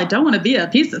like, well, I don't want to be a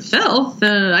piece of filth.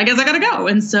 I guess I got to go.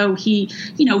 And so he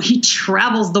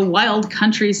travels the wild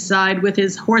countryside with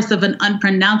his horse of an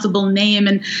unpronounceable name.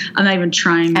 And I'm not even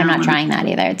trying. I'm not trying that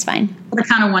either. It's fine. I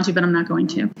kind of want to, but I'm not going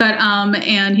to. But,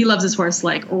 and he loves his horse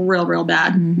like real, real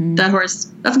bad. Mm-hmm. That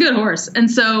horse, that's a good horse. And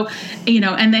so,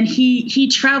 and then he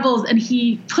travels and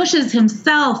he pushes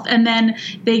himself, and then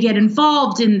they get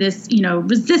involved in this,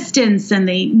 resistance, and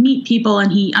they meet people,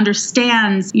 and he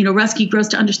understands, Rusky grows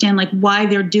to understand like why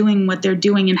they're doing what they're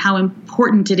doing and how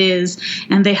important it is.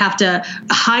 And they have to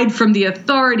hide from the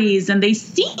authorities, and they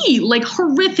see like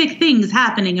horrific things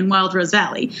happening in Wild Rose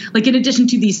Valley. Like, in addition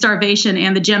to the starvation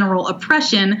and the general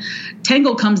oppression,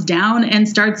 Tangle comes down and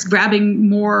starts grabbing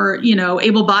more,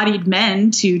 able-bodied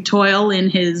men to toil in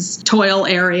his toil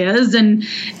areas, and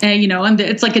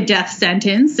it's like a death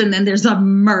sentence, and then there's a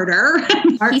murder.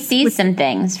 He sees some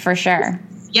things for sure.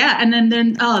 Yeah, and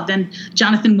then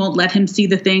Jonathan won't let him see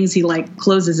the things. He like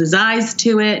closes his eyes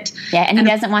to it. Yeah, and he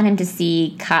doesn't want him to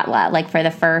see Katla. Like, for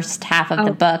the first half of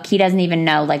the book, he doesn't even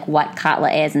know like what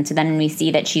Katla is. And so then when we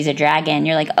see that she's a dragon,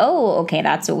 you're like, oh, okay,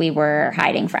 that's what we were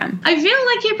hiding from. I feel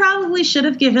like he probably should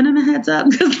have given him a heads up,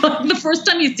 because like, the first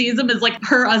time he sees him is like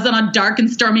her as on a dark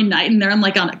and stormy night, and they're on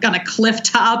a cliff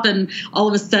top, and all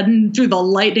of a sudden through the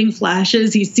lightning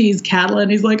flashes, he sees Katla,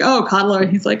 and he's like, oh, Katla,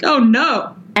 and he's like, oh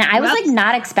no. And I was like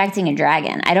not expecting a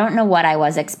dragon. I don't know what I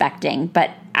was expecting,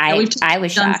 but I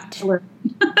was shocked.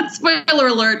 Spoiler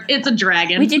alert, it's a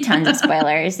dragon. We do tons of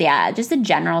spoilers, yeah. Just a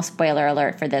general spoiler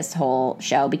alert for this whole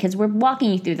show, because we're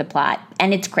walking you through the plot,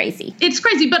 and it's crazy. It's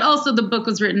crazy, but also the book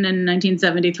was written in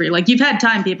 1973. Like, you've had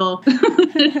time, people.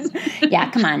 Yeah,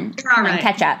 come on. All right.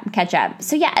 Catch up.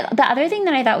 So, yeah, the other thing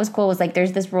that I thought was cool was, like,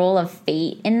 there's this role of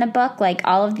fate in the book. Like,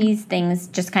 all of these things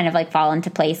just kind of, like, fall into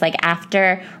place. Like,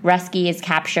 after Rusky is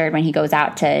captured, when he goes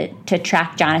out to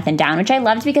track Jonathan down, which I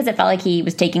loved because it felt like he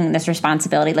was taking this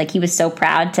responsibility. Like, he was so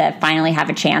proud to finally have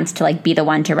a chance to like be the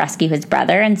one to rescue his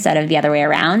brother instead of the other way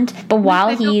around. But while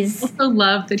I also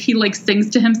love that he like sings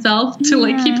to himself to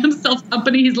like keep himself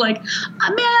company. He's like,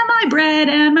 I'm my bread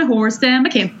and my horse and my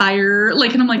campfire.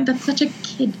 Like, and I'm like, that's such a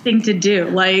kid thing to do.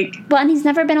 Like, well, and he's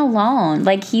never been alone.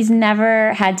 Like, he's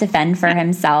never had to fend for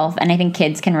himself. And I think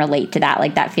kids can relate to that,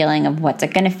 like that feeling of what's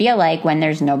it going to feel like when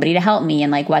there's nobody to help me,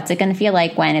 and like what's it going to feel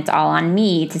like when it's all on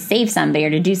me to save somebody or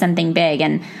to do something big.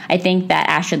 And I think that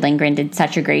Astrid Lindgren did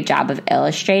such a great job of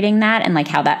illustrating that and like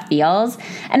how that feels.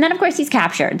 And then of course he's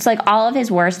captured, so like all of his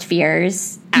worst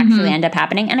fears actually end up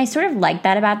happening. And I sort of like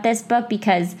that about this book,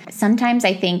 because sometimes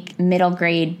I think middle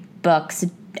grade books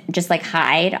just like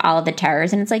hide all of the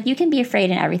terrors, and it's like you can be afraid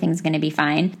and everything's going to be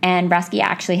fine. And Rusky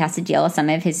actually has to deal with some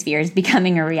of his fears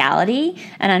becoming a reality,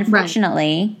 and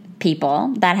unfortunately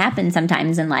people, that happens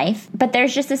sometimes in life. But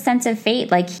there's just a sense of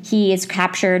fate. Like, he is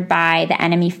captured by the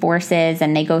enemy forces,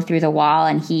 and they go through the wall,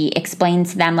 and he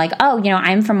explains to them like, oh,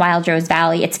 I'm from Wild Rose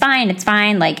Valley, it's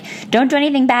fine, like, don't do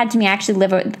anything bad to me.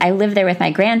 I live there with my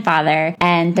grandfather.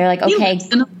 And they're like, okay,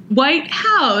 White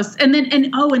House. And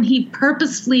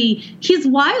he's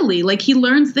wily. Like, he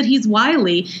learns that he's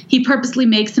wily. He purposely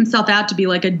makes himself out to be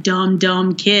like a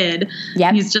dumb kid.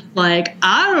 Yep. He's just like,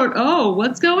 I don't know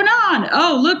what's going on.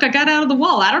 Oh, look, I got out of the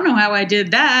wall. I don't know how I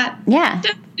did that. Yeah.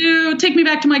 Take me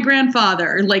back to my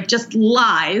grandfather. Like, just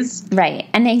lies. Right.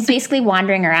 And he's basically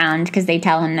wandering around because they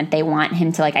tell him that they want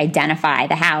him to like identify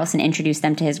the house and introduce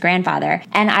them to his grandfather.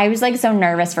 And I was like so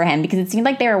nervous for him because it seemed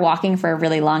like they were walking for a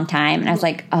really long time. And I was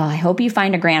like, oh, I hope you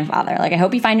find a grandfather. Like, I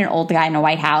hope you find an old guy in a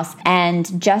White House.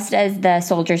 And just as the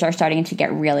soldiers are starting to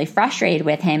get really frustrated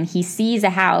with him, he sees a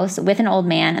house with an old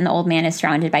man, and the old man is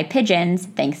surrounded by pigeons.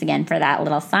 Thanks again for that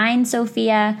little sign,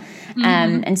 Sophia.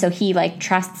 And so he like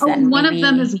trusts them. One of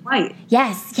them is is white.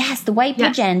 Yes. The white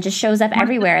pigeon just shows up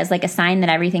everywhere as like a sign that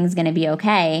everything's going to be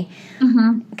okay.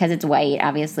 Because it's white,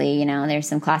 obviously, you know, there's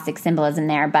some classic symbolism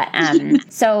there. But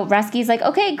so Rusky's like,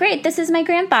 okay, great, this is my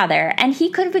grandfather. And he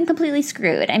could have been completely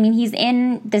screwed. I mean, he's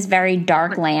in this very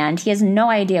dark land. He has no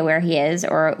idea where he is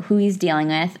or who he's dealing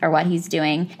with or what he's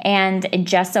doing. And it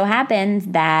just so happens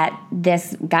that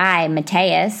this guy,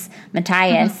 Matthias,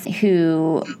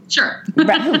 who... Sure.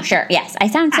 Sure, yes. I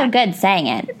sound so good saying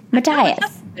it.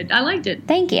 Matthias. I liked it.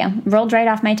 Thank you. Rolled right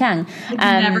off my tongue.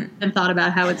 I've never even thought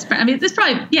about how it's... I mean, it's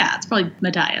probably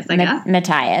Matthias, I guess.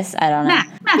 Matthias. I don't know.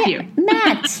 Matthew. Yeah,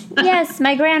 Matt. Yes,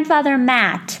 my grandfather,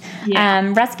 Matt. Yeah.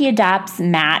 Rusky adopts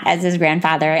Matt as his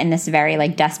grandfather in this very,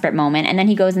 like, desperate moment. And then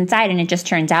he goes inside, and it just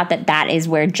turns out that is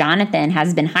where Jonathan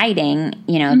has been hiding.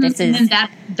 You know, this is... And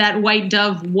that white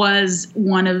dove was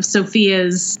one of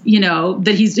Sophia's, you know,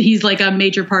 that he's like a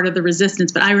major part of the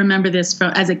resistance. But I remember this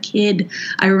from as a kid.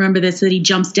 I remember this, that he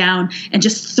jumps down and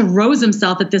just throws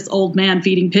himself at this old man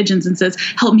feeding pigeons and says,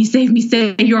 help me, save me,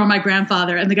 you're my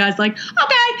grandfather. And the guy's like,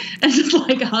 okay, and just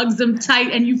like hugs him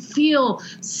tight. And you feel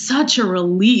such a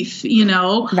relief, you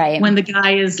know, when the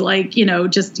guy is like, you know,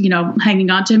 just, you know, hanging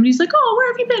on to him. And he's like, oh,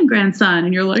 where have you been, grandson?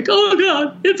 And you're like, oh,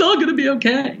 God, it's all going to be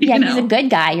okay. Yeah, he's a good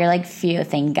guy. You're like, phew,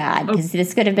 thank God, because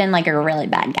this could have been like a really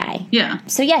bad guy. Yeah.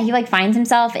 So yeah, he like finds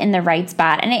himself in the right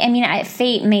spot. And I mean,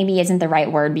 fate maybe isn't the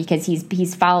right word because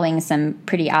he's following some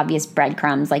pretty obvious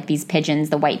breadcrumbs, like these pigeons.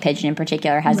 The white pigeon in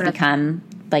particular has become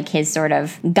like his sort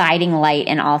of guiding light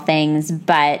in all things.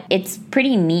 But it's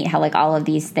pretty neat how like all of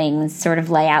these things sort of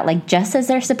lay out like just as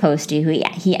they're supposed to.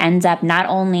 He ends up not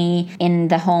only in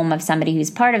the home of somebody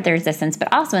who's part of the resistance,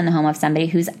 but also in the home of somebody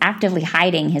who's actively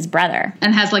hiding his brother.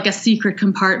 And has like a secret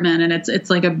compartment, and it's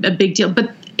like a big deal.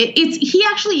 But he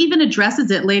actually even addresses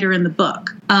it later in the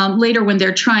book. Later when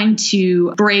they're trying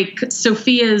to break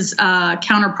Sophia's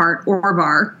counterpart,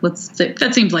 Orvar,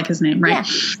 that seems like his name, right?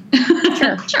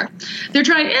 Yeah. Sure. They're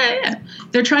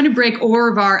trying to break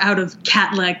Orvar out of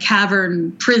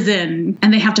Cavern prison,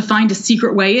 and they have to find a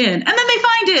secret way in, and then they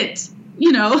find it.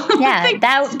 You know, yeah,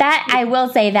 that I will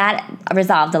say that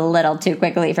resolved a little too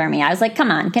quickly for me. I was like,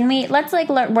 come on, let's like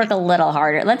work a little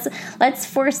harder. Let's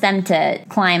force them to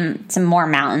climb some more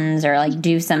mountains or like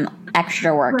do some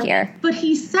extra work here. But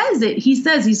he says it.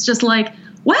 He's just like,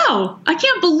 wow, I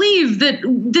can't believe that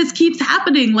this keeps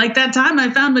happening. Like that time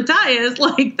I found Matthias.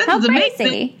 Like, this is amazing.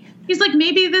 Crazy. He's like,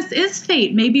 maybe this is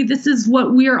fate. Maybe this is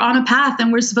what we're on a path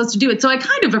and we're supposed to do it. So I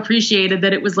kind of appreciated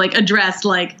that it was like addressed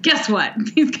like, guess what?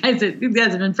 These guys have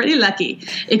been pretty lucky,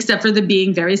 except for the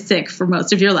being very sick for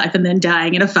most of your life and then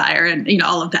dying in a fire and, you know,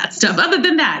 all of that stuff. Other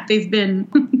than that, they've been...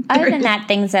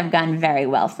 things have gone very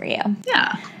well for you.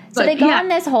 Yeah. So they go on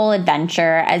this whole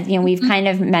adventure, as you know, we've kind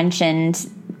of mentioned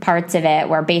parts of it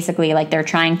where basically like they're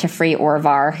trying to free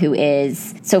Orvar, who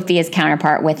is Sophia's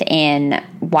counterpart within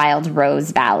Wild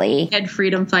Rose Valley. Head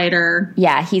freedom fighter.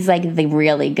 Yeah, he's like the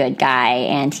really good guy,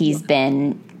 and he's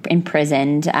been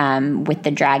imprisoned with the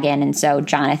dragon, and so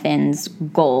Jonathan's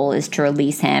goal is to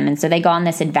release him. And so they go on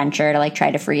this adventure to like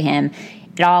try to free him.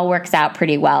 It all works out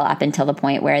pretty well up until the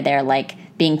point where they're like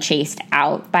being chased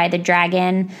out by the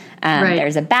dragon.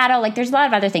 There's a battle. Like there's a lot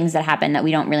of other things that happen that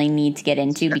we don't really need to get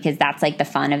into because that's like the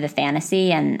fun of the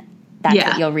fantasy, and that's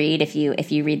what you'll read if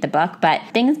you read the book. But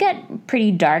things get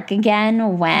pretty dark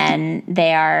again when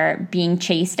they are being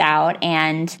chased out,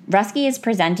 and Rusky is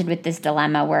presented with this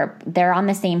dilemma where they're on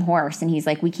the same horse, and he's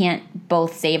like, we can't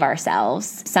both save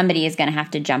ourselves. Somebody is going to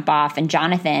have to jump off, and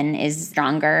Jonathan is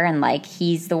stronger, and like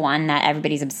he's the one that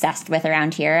everybody's obsessed with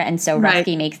around here. And so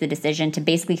Rusky makes the decision to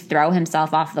basically throw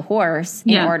himself off the horse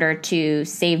in order to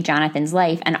save Jonathan's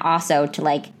life, and also to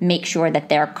like make sure that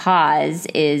their cause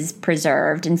is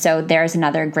preserved. And so there's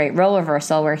another great role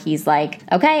reversal where he's like,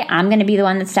 okay, I'm going to be the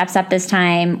one that steps up this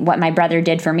time. What my brother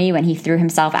did for me when he threw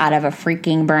himself out of a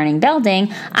freaking burning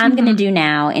building, I'm going to do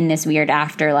now in this weird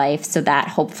afterlife, so that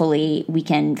hopefully we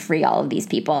can free all of these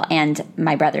people and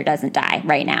my brother doesn't die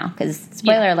right now. Because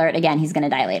spoiler alert, again, he's going to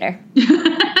die later.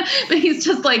 But he's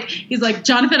like,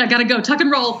 Jonathan, I got to go, tuck and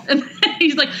roll. And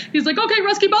he's like, okay,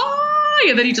 Rusky, bye.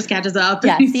 And then he just catches up.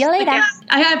 Yeah, see you later. Like,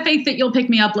 I have faith that you'll pick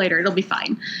me up later. It'll be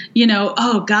fine. You know,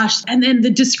 oh gosh. And then the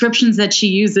descriptions that she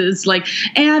uses, like,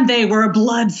 and they were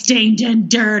blood-stained and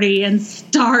dirty and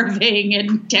starving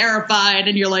and terrified.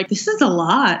 And you're like, this is a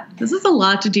lot. This is a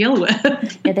lot to deal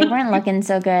with. Yeah, they weren't looking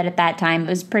so good at that time. It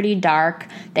was pretty dark.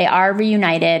 They are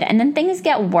reunited. And then things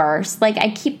get worse. Like, I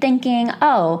keep thinking,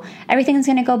 oh, everything's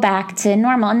going to go back to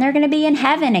normal. And they're going to be in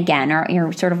heaven again. Or, you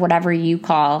know, sort of whatever you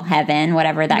call heaven,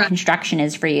 whatever that construction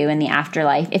is for you in the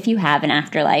afterlife, if you have an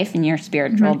afterlife in your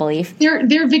spiritual belief.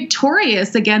 They're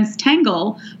victorious against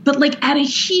Tangle, but like at a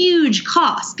huge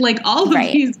cost. Like all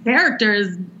of these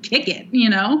characters pick it, you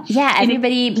know? Yeah,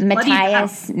 everybody,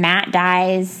 Matthias, Matt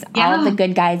dies, all of the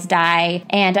good guys die.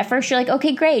 And at first you're like,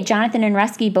 okay, great, Jonathan and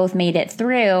Rusky both made it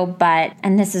through,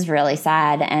 and this is really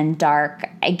sad and dark.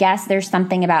 I guess there's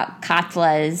something about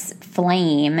Katla's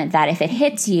flame that if it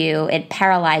hits you, it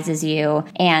paralyzes you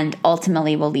and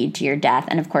ultimately will lead to your death.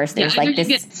 And of course there's like this...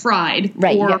 You get fried.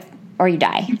 Right, or you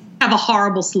die. Have a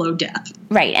horrible slow death.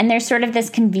 Right. And there's sort of this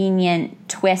convenient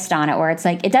twist on it where it's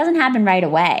like, it doesn't happen right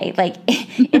away. Like,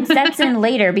 it sets in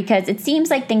later because it seems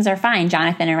like things are fine.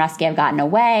 Jonathan and Rusky have gotten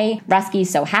away. Rusky's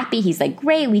so happy. He's like,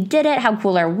 great, we did it. How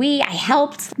cool are we? I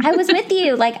helped. I was with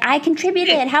you. Like, I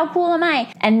contributed. How cool am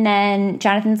I? And then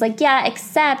Jonathan's like, yeah,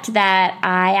 except that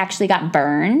I actually got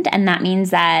burned. And that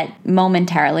means that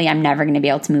momentarily I'm never going to be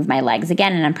able to move my legs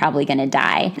again and I'm probably going to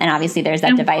die. And obviously there's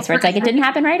that device where it's like, it didn't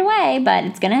happen right away, but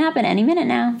it's going to happen any minute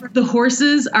now. The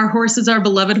horses, our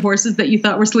beloved horses that you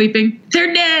thought were sleeping,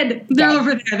 they're dead. They're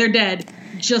over there. They're dead.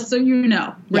 Just so you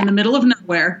know, we're in the middle of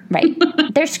nowhere. Right.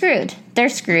 They're screwed. They're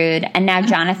screwed. And now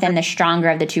Jonathan, the stronger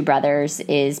of the two brothers,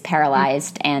 is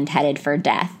paralyzed and headed for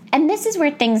death. And this is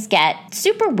where things get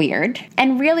super weird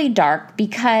and really dark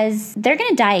because they're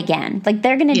going to die again. Like,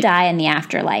 they're going to die in the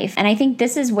afterlife. And I think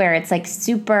this is where it's, like,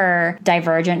 super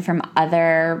divergent from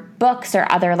other books or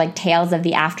other, like, tales of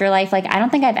the afterlife. Like, I don't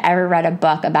think I've ever read a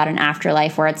book about an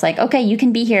afterlife where it's like, okay, you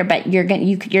can be here, but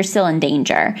you're still in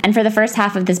danger. And for the first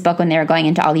half of this book, when they were going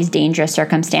into all these dangerous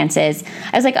circumstances,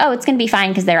 I was like, oh, it's going to be fine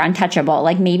because they're untouchable.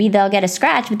 Like, maybe they'll get a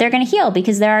scratch, but they're going to heal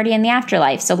because they're already in the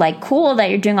afterlife. So, like, cool that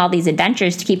you're doing all these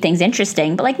adventures to keep things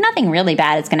interesting, but like nothing really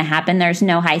bad is going to happen. There's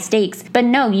no high stakes. But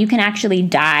no, you can actually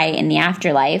die in the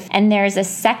afterlife. And there's a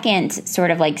second sort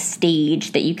of like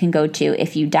stage that you can go to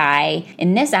if you die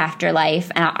in this afterlife.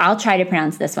 And I'll try to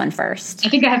pronounce this one first. I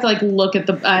think I have to look at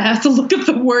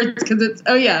the words because it's,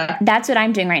 That's what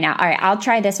I'm doing right now. All right, I'll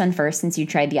try this one first since you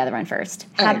tried the other one first.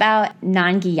 How about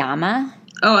Nangiyama?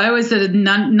 Oh, I always said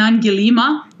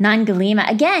Nangilima. Nangilima.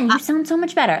 Again, you sound so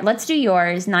much better. Let's do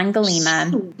yours,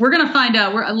 Nangilima. We're going to find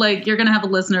out. You're going to have a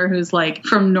listener who's like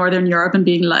from Northern Europe and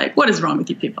being like, what is wrong with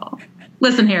you people?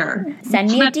 Listen here.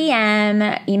 Send me a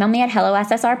DM. Email me at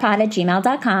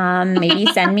hellossrpod@gmail.com. Maybe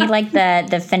send me like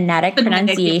the phonetic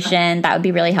pronunciation. That would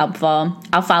be really helpful.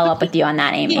 I'll follow up with you on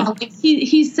that, Amy. Yeah,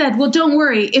 he said, well, don't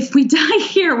worry. If we die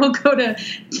here, we'll go to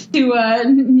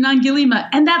Nangilima.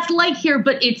 And that's like here,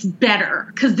 but it's better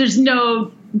because there's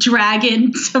no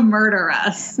dragon to murder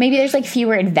us. Maybe there's like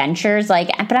fewer adventures,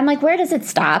 but I'm like, where does it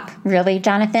stop, really,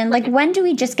 Jonathan? Like, when do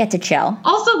we just get to chill?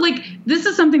 Also, like, this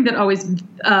is something that always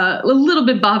a little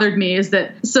bit bothered me is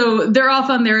that, so they're off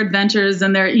on their adventures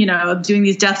and they're, doing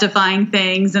these death-defying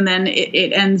things, and then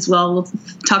it ends, well, we'll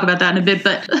talk about that in a bit,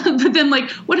 but then, like,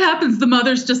 what happens? The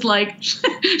mother's just like,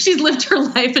 she's lived her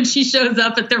life and she shows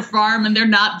up at their farm and they're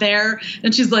not there,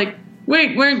 and she's like,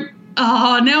 wait,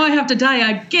 oh, now I have to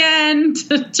die again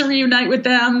to reunite with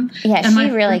them. Yeah, and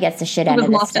she really gets the shit end of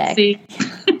the stick.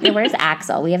 Where's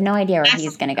Axel? We have no idea where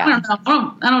he's going to go.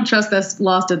 I don't trust this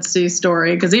Lost at Sea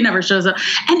story because he never shows up.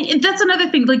 And that's another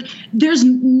thing. Like, there's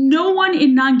no one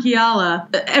in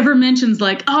Nangiala that ever mentions,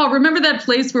 like, oh, remember that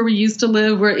place where we used to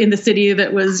live? We're in the city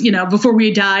that was, before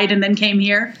we died and then came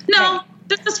here? No. Right.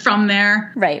 They're just from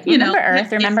there. Right. Remember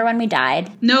Earth. Remember when we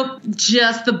died? Nope.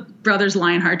 Just the brothers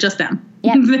Lionheart. Just them.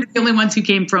 Yeah. They're the only ones who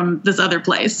came from this other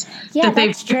place. Yeah,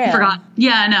 that's true. Forgot.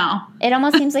 Yeah, I know. It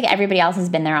almost seems like everybody else has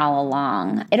been there all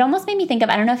along. It almost made me think of,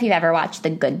 I don't know if you've ever watched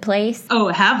The Good Place. Oh,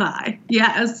 have I?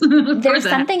 Yes. There's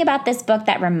something about this book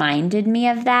that reminded me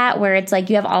of that, where it's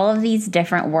like you have all of these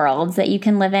different worlds that you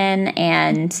can live in,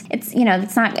 and it's,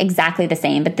 it's not exactly the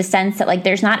same, but the sense that like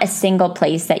there's not a single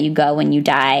place that you go when you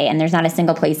die, and there's not a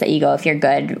single place that you go if you're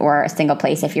good, or a single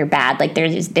place if you're bad. Like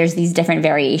there's these different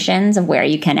variations of where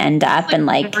you can end up. And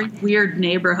like a very weird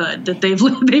neighborhood that they've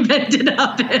ended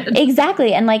up in.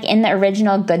 Exactly. And like in the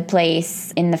original Good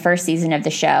Place, in the first season of the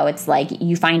show, it's like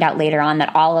you find out later on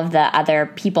that all of the other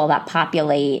people that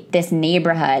populate this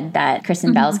neighborhood that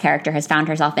Kristen Bell's character has found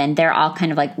herself in, they're all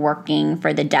kind of like working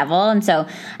for the devil. And so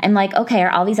I'm like, okay,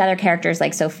 are all these other characters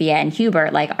like Sophia and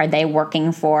Hubert, like, are they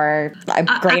working for a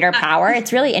greater power?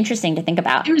 It's really interesting to think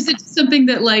about. There was something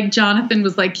that like Jonathan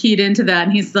was like keyed into that,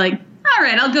 and he's like, all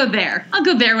right, I'll go there. I'll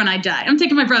go there when I die. I'm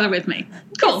taking my brother with me.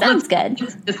 Cool. That sounds good.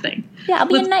 This thing. Yeah, I'll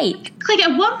be a knight. Like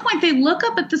at one point they look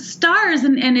up at the stars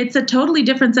and it's a totally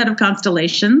different set of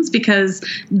constellations because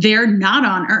they're not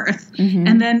on Earth. Mm-hmm.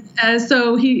 And then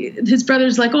so his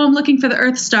brother's like, oh, I'm looking for the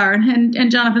Earth star.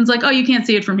 And Jonathan's like, oh, you can't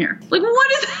see it from here. Like,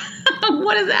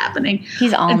 what is happening?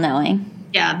 He's all knowing.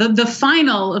 Yeah, the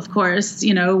final, of course,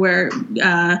 where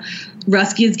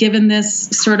Rusky is given this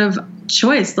sort of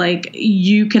choice, like,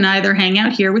 you can either hang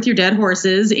out here with your dead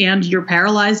horses and your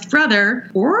paralyzed brother,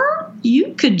 or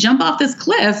you could jump off this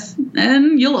cliff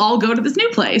and you'll all go to this new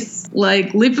place.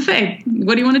 Like, leap of faith.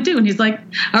 What do you want to do? And he's like,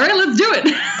 all right, let's do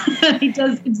it. He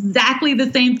does exactly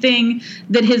the same thing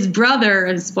that his brother,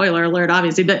 and spoiler alert,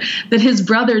 obviously, but that his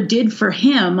brother did for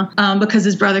him, because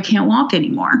his brother can't walk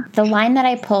anymore. The line that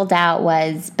I pulled out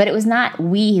was, but it was not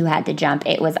we who had to jump.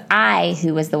 It was I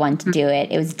who was the one to do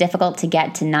it. It was difficult to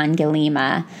get to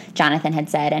Nangalima, Jonathan had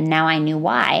said, and now I knew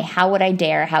why. How would I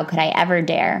dare? How could I ever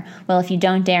dare? Well, if you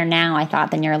don't dare now, I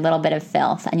thought, then you're a little bit of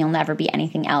filth, and you'll never be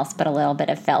anything else but a little bit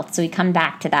of filth. So we come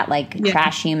back to that, like,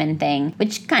 trash human thing,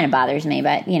 which kind of bothers me,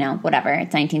 but, whatever.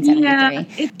 It's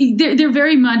 1973. Yeah, they're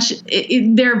very much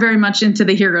into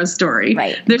the hero story.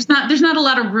 Right. There's not a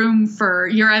lot of room for,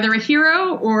 you're either a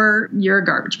hero or you're a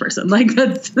garbage person. Like,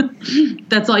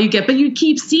 that's all you get. But you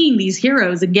keep seeing these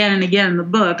heroes again and again in the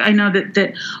book. I know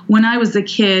that when I was a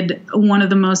kid, one of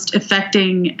the most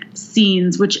affecting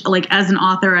scenes, which, like, as an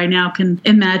author, I now can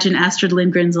imagine Astrid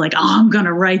Lindgren's like, oh, I'm going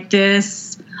to write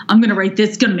this.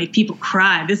 It's going to make people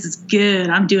cry. This is good.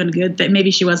 I'm doing a good thing.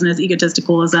 Maybe she wasn't as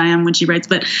egotistical as I am when she writes,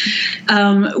 but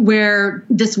where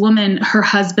this woman, her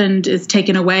husband is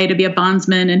taken away to be a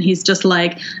bondsman, and he's just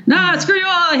like, nah, screw you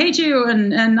all. I hate you.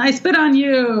 And I spit on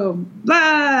you.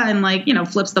 Blah. And, like,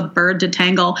 flips the bird to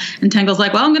Tangle. And Tangle's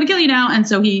like, well, I'm going to kill you now. And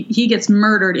so he gets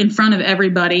murdered in front of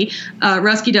everybody.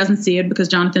 Rusky doesn't see it because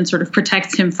Jonathan sort of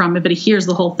protects him from it, but he hears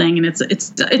the whole thing, and it's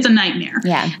a nightmare.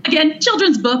 Yeah. Again,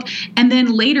 children's book. And then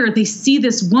later they see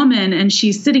this woman, and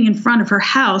she's sitting in front of her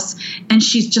house, and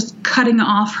she's just cutting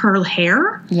off her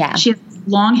hair. Yeah. She has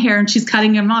long hair, and she's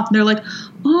cutting them off. And they're like,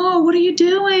 oh, what are you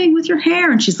doing with your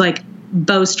hair? And she's like,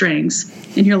 bowstrings.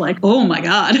 And you're like, oh my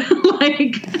God.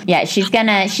 Yeah, she's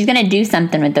gonna do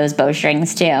something with those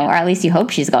bowstrings too, or at least you hope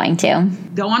she's going to.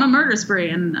 Go on a murder spree,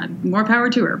 and more power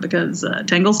to her, because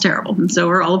Tangle's terrible, and so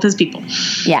are all of his people.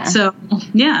 Yeah. So,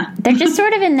 yeah. They're just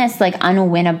sort of in this, like,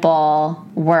 unwinnable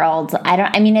world.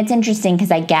 It's interesting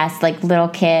because I guess, like, little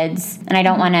kids, and I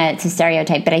don't want to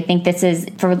stereotype, but I think this is,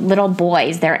 for little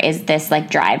boys, there is this, like,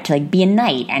 drive to, like, be a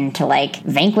knight and to, like,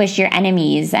 vanquish your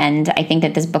enemies, and I think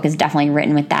that this book is definitely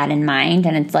written with that in mind,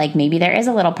 and it's like, maybe there is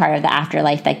a little part of the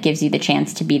afterlife that gives you the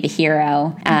chance to be the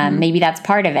hero. Maybe that's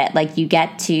part of it. Like, you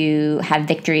get to have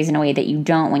victories in a way that you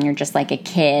don't when you're just, like, a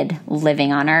kid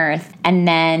living on Earth. And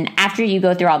then after you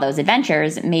go through all those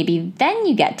adventures, maybe then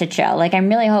you get to chill. Like, I'm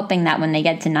really hoping that when they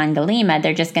get to Nangalima,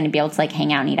 they're just going to be able to, like,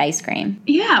 hang out and eat ice cream.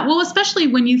 Yeah, well, especially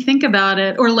when you think about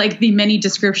it, or, like, the many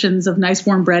descriptions of nice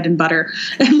warm bread and butter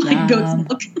and, like, goat's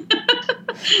milk.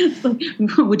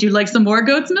 Would you like some more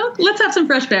goat's milk? Let's have some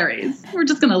fresh berries. We're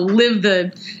just going to live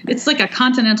it's like a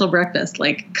continental breakfast,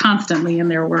 like, constantly in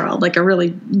their world, like a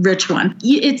really rich one.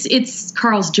 It's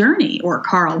Carl's journey, or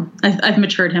Carl. I've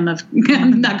matured him.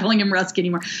 I'm not calling him Rusky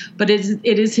anymore, but it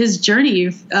is his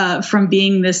journey from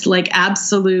being this, like,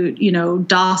 absolute,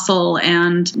 docile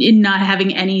and in not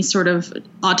having any sort of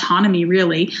autonomy,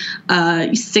 really,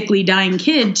 sickly, dying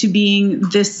kid, to being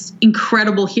this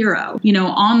incredible hero,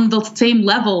 on the same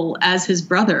level as his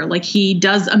brother. Like, he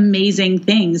does amazing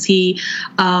things. He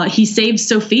saves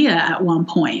Sophia at one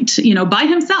point, by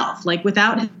himself, like,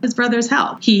 without his brother's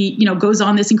help. He, goes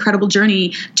on this incredible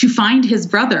journey to find his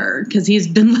brother because he's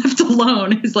been left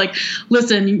alone. He's like,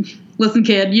 listen,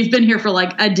 kid, you've been here for,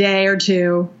 like, a day or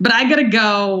two, but I gotta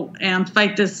go and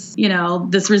fight this,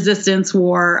 this resistance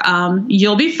war.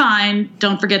 You'll be fine.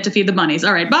 Don't forget to feed the bunnies.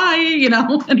 All right, bye.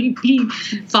 And he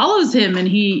follows him, and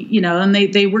and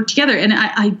they work together. And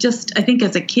I think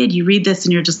as a kid, you read this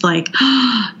and you're just like,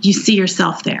 you see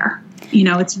yourself there.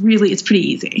 It's pretty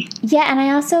easy. Yeah, and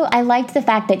I liked the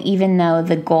fact that even though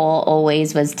the goal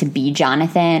always was to be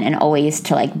Jonathan and always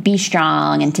to, like, be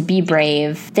strong and to be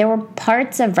brave, there were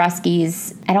parts of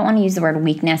Rusky's, I don't want to use the word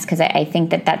weakness because I think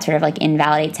that sort of, like,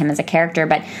 invalidates him as a character,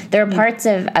 but there were parts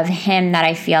of him that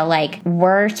I feel like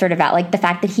were sort of out, like the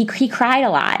fact that he cried a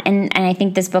lot. And I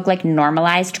think this book, like,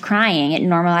 normalized crying. It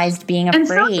normalized being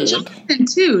afraid. And so Jonathan,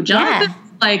 too. Jonathan. Yeah.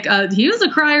 Like, he was a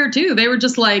crier, too. They were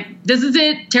just like, this is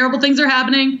it. Terrible things are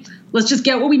happening. Let's just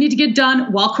get what we need to get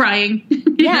done while crying.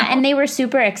 Yeah, and they were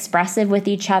super expressive with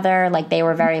each other. Like, they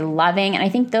were very loving. And I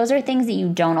think those are things that you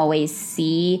don't always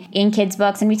see in kids'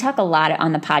 books. And we talk a lot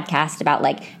on the podcast about,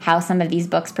 like, how some of these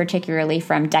books, particularly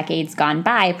from decades gone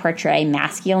by, portray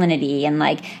masculinity and,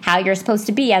 like, how you're supposed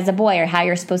to be as a boy or how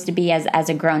you're supposed to be as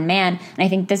a grown man. And I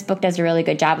think this book does a really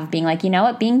good job of being like, you know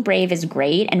what, being brave is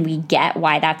great. And we get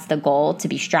why that's the goal, to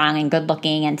be strong and good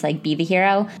looking and to, like, be the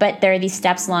hero. But there are these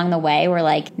steps along the way where,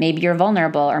 like, maybe maybe you're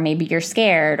vulnerable, or maybe you're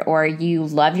scared, or you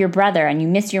love your brother and you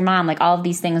miss your mom. Like, all of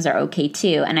these things are okay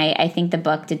too. And I think the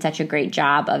book did such a great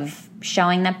job of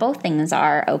showing that both things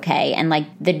are okay. And like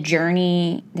the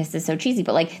journey, this is so cheesy,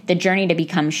 but like the journey to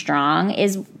become strong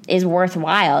is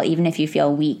worthwhile, even if you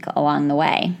feel weak along the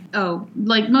way. Oh,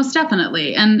 like most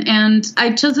definitely. And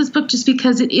I chose this book just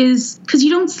because because you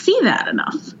don't see that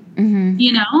enough,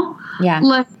 you know? Yeah.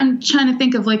 Like, I'm trying to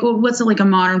think of like, well, what's like a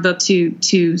modern book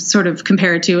to sort of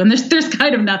compare it to? And there's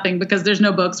kind of nothing, because there's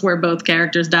no books where both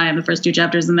characters die in the first 2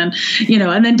 chapters and then,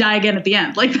 and then die again at the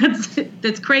end. Like,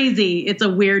 that's crazy. It's a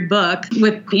weird book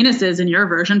with penises in your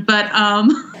version, but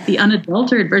the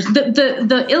unadulterated version,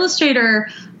 the illustrator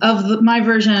of my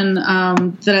version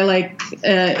that I like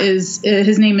is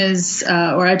his name is,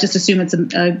 or I just assume it's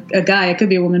a guy. It could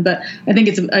be a woman, but I think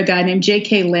it's a guy named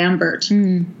J.K. Lambert.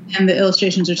 And the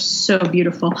illustrations are so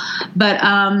beautiful. But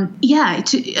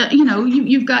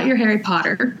you've got your Harry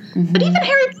Potter, but even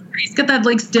Harry Potter, he's got that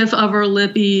like stiff upper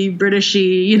lippy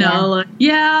Britishy,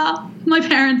 my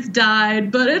parents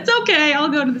died, but it's okay. I'll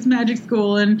go to this magic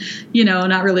school and,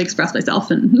 not really express myself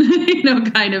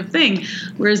and, kind of thing.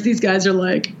 Whereas these guys are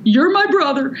like, you're my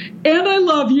brother and I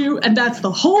love you. And that's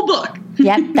the whole book.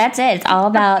 Yep, that's it. It's all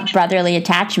about brotherly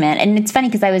attachment. And it's funny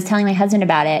because I was telling my husband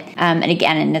about it. And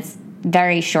again, in this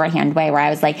very shorthand way where I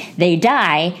was like, they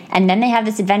die and then they have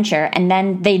this adventure and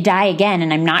then they die again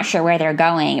and I'm not sure where they're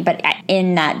going. But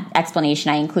in that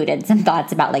explanation, I included some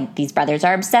thoughts about like these brothers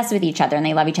are obsessed with each other and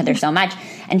they love each other so much.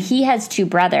 And he has 2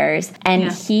 brothers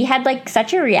and he had like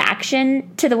such a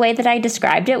reaction to the way that I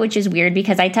described it, which is weird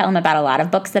because I tell him about a lot of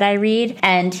books that I read.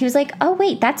 And he was like, oh,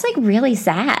 wait, that's like really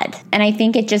sad. And I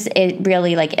think it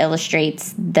really like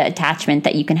illustrates the attachment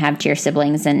that you can have to your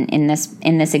siblings. And in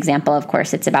this example, of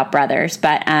course, it's about brothers.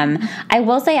 But I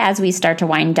will say, as we start to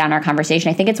wind down our conversation,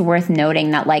 I think it's worth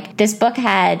noting that like this book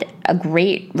had a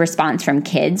great response from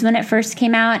kids when it first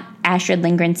came out. Astrid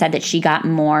Lindgren said that she got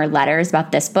more letters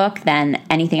about this book than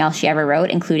anything else she ever wrote,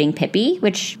 including Pippi,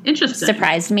 which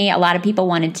surprised me. A lot of people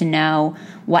wanted to know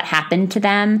what happened to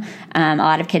them. A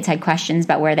lot of kids had questions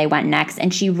about where they went next.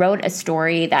 And she wrote a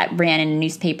story that ran in a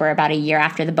newspaper about a year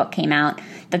after the book came out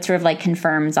that sort of like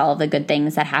confirms all of the good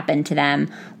things that happened to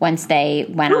them once they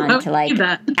went on to like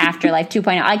Afterlife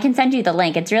 2.0. I can send you the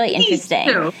link. It's really interesting.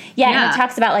 Yeah, and it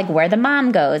talks about like where the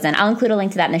mom goes. And I'll include a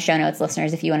link to that in the show notes,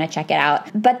 listeners, if you want to check it out.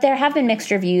 But there have been mixed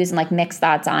reviews and like mixed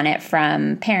thoughts on it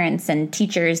from parents and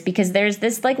teachers because there's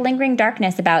this like lingering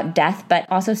darkness about death, but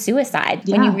also suicide.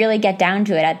 When you really get down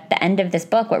to it, at the end of this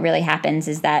book, what really happens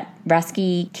is that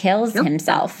Rusky kills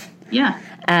himself. Yeah.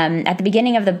 At the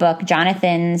beginning of the book,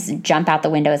 Jonathan's jump out the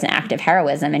window is an act of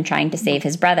heroism in trying to save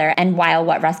his brother. And while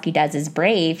what Rusky does is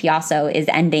brave, he also is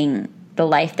ending the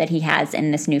life that he has in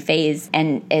this new phase.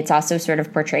 And it's also sort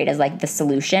of portrayed as like the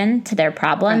solution to their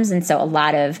problems. Right. And so a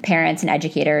lot of parents and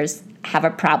educators have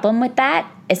a problem with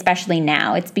that, especially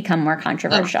now. It's become more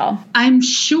controversial. Oh, I'm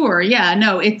sure. Yeah,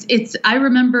 no, it's, I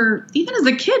remember even as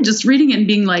a kid just reading it and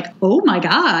being like, oh my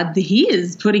God, he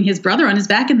is putting his brother on his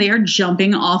back and they are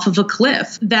jumping off of a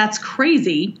cliff. That's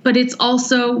crazy. But it's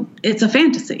a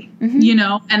fantasy,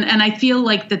 and I feel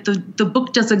like that the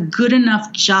book does a good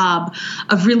enough job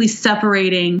of really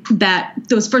separating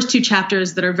those first 2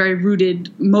 chapters that are very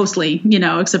rooted mostly,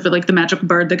 except for like the magical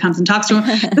bird that comes and talks to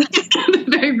him,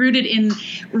 very rooted in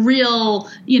real,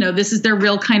 this is their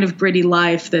real kind of gritty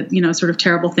life that, sort of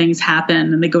terrible things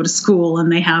happen and they go to school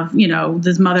and they have,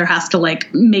 this mother has to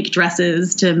like make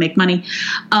dresses to make money.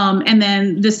 And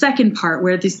then the second part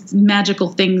where these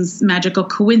magical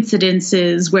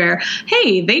coincidences where,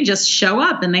 hey, they just show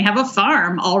up and they have a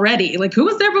farm already. Like, who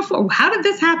was there before? How did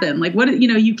this happen? Like, what,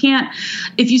 you can't,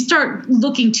 if you start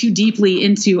looking too deeply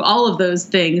into all of those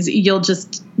things, you'll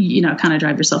just, kind of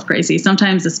drive yourself crazy.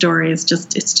 Sometimes the story is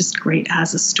it's just great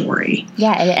as a story.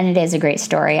 Yeah, and it is a great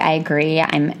story. I agree.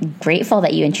 I'm grateful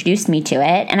that you introduced me to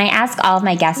it. And I ask all of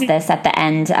my guests this at the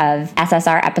end of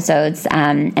SSR episodes.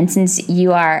 And since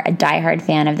you are a diehard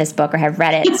fan of this book or have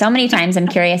read it so many times, I'm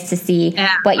curious to see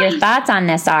what your thoughts on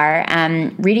this are.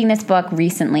 Reading this book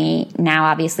recently, now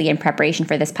obviously in preparation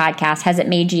for this podcast, has it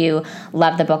made you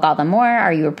love the book all the more?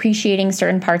 Are you appreciating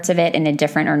certain parts of it in a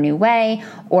different or new way?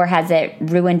 Or has it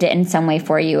ruined it in some way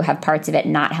for you? Have parts of it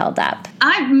not held up?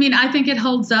 I think it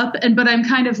holds up, but I'm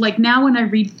kind of like, now when I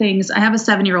read things, I have a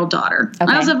 7-year-old daughter.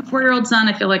 Okay. I also have a 4-year-old son.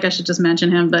 I feel like I should just mention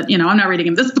him, but I'm not reading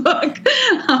him this book.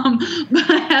 But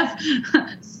I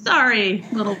have sorry,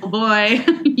 little boy,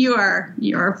 you are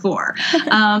 4.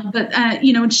 But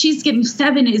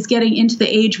Seven is getting into the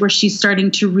age where she's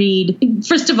starting to read,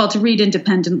 first of all, to read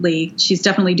independently. She's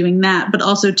definitely doing that, but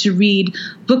also to read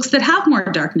books that have more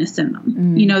darkness in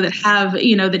them, that have,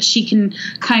 that she can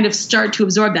kind of start to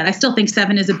absorb that. I still think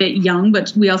 7 is a bit young,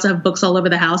 but we also have books all over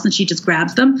the house and she just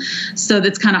grabs them. So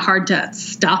that's kind of hard to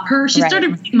stop her. She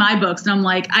started reading my books and I'm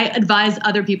like, I advise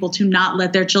other people to not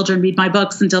let their children read my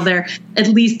books until they're at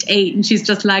least 8. And she's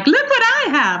just like, look what I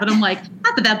have. And I'm like,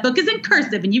 that book is in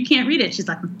cursive and you can't read it. She's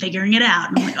like, I'm figuring it out.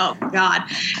 And I'm like, oh my God,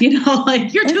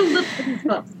 you're too little for these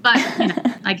books, but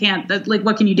I can't,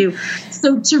 what can you do?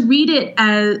 So to read it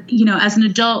as an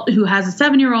adult who has a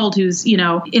 7-year-old who's, in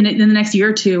the next year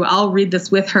or two, I'll read this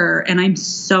with her. And I'm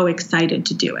so excited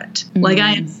to do it.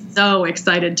 I am so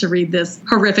excited to read this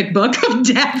horrific book of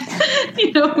death,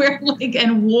 where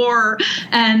and war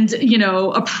and,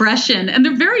 oppression. And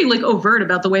they're very overt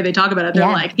about the way they talk about it. They're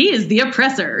like, he is the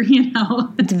oppressor,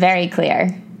 It's very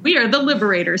clear. We are the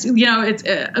liberators. It's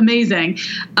amazing.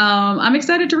 I'm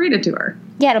excited to read it to her.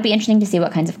 Yeah, it'll be interesting to see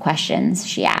what kinds of questions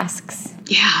she asks.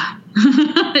 Yeah.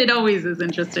 It always is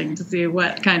interesting to see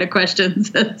what kind of questions.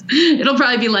 It'll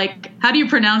probably be like, how do you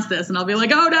pronounce this? And I'll be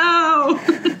like, oh no.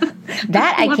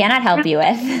 That I cannot help you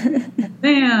with.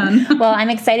 Man. Well, I'm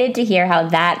excited to hear how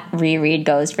that reread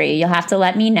goes for you. You'll have to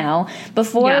let me know.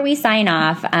 Before we sign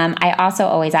off, I also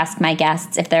always ask my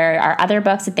guests if there are other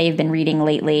books that they've been reading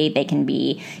lately. They can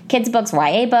be kids' books,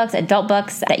 YA books, adult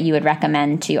books that you would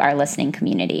recommend to our listening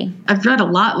community. I've read a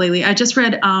lot lately. I just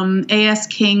read A.S.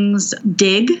 King's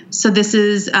Dig. So this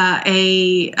is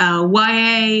a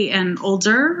YA and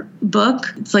older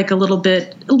book. It's a little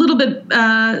bit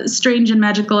strange and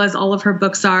magical, as all of her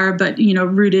books are, but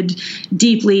rooted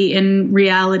deeply in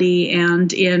reality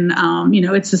and in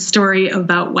it's a story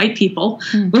about white people,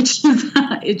 which is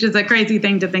it's just a crazy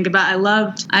thing to think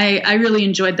about. I really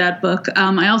enjoyed that book.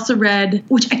 I also read,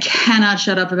 which I cannot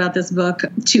shut up about this book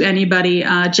to anybody,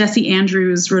 Jesse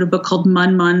Andrews wrote a book called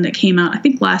Mun Mun that came out I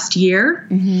think last year.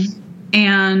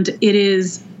 And it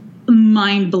is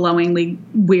mind-blowingly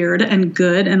weird and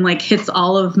good and hits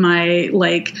all of my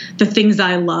the things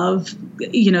I love,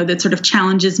 that sort of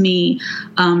challenges me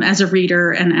as a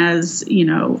reader and as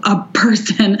a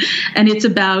person. And it's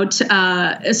about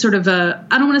sort of I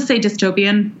don't want to say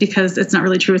dystopian because it's not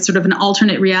really true. It's sort of an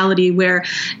alternate reality where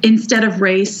instead of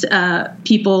race,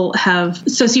 people have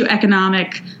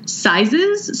socioeconomic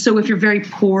sizes. So if you're very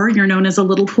poor, you're known as a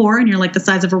little poor and you're the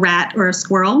size of a rat or a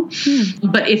squirrel.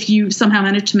 But if you somehow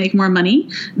manage to make more money,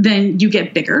 then you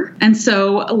get bigger. And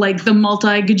so the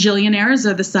multi-gajillionaires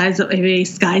are the size of a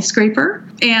skyscraper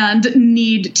and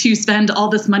need to spend all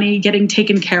this money getting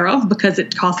taken care of because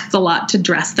it costs a lot to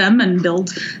dress them and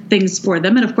build things for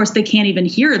them. And of course, they can't even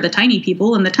hear the tiny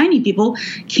people, and the tiny people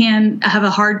can have a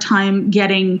hard time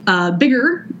getting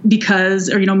bigger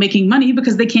because, making money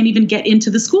because they can't even get into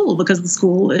the school because the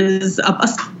school is up a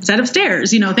set of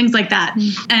stairs, things like that.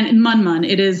 And in Mun Mun,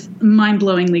 it is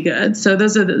mind-blowingly good. So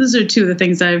those are two of the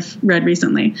things I've read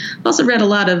recently. I've also read a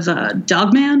lot of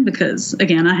Dogman because,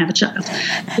 again, I have a child.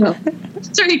 So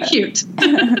it's very cute.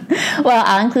 Well,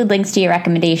 I'll include links to your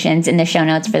recommendations in the show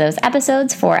notes for those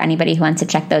episodes for anybody who wants to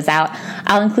check those out.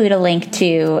 I'll include a link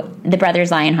to the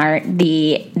Brothers Lionheart,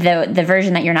 the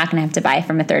version that you're not going to have to buy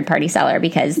from a third-party seller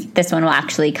because this one will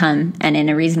actually come and in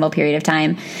a reasonable period of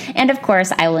time. And, of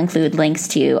course, I will include links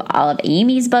to all of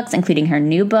Amy's books, including her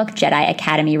new book, Jedi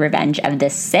Academy Revenge of the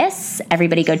Sith.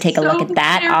 Everybody go take a look at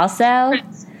that also.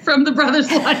 From the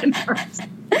Brothers Lionheart.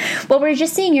 Well, we're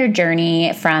just seeing your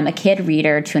journey from a kid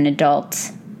reader to an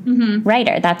adult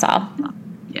writer. That's all.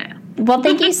 Yeah. Well,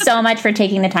 thank you so much for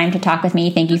taking the time to talk with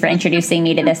me. Thank you for introducing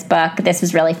me to this book. This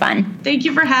was really fun. Thank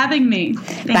you for having me.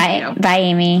 Thank you. Bye,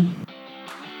 Amy.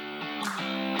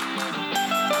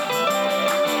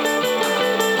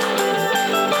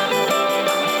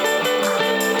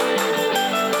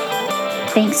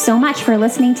 Thanks so much for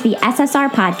listening to the SSR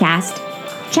Podcast.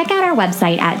 Check out our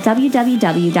website at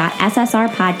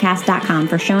www.ssrpodcast.com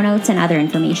for show notes and other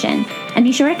information. And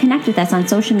be sure to connect with us on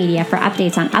social media for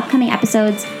updates on upcoming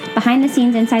episodes,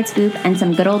 behind-the-scenes inside scoop, and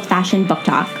some good old-fashioned book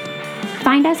talk.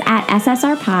 Find us at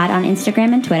SSR Pod on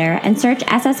Instagram and Twitter, and search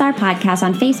SSR Podcast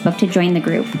on Facebook to join the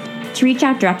group. To reach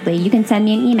out directly, you can send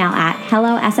me an email at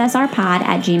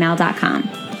hellossrpod@gmail.com.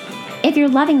 If you're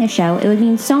loving the show, it would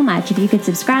mean so much if you could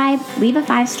subscribe, leave a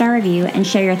 5-star review, and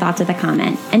share your thoughts with a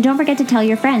comment. And don't forget to tell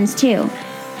your friends, too.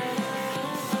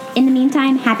 In the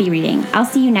meantime, happy reading. I'll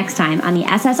see you next time on the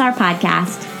SSR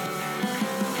Podcast.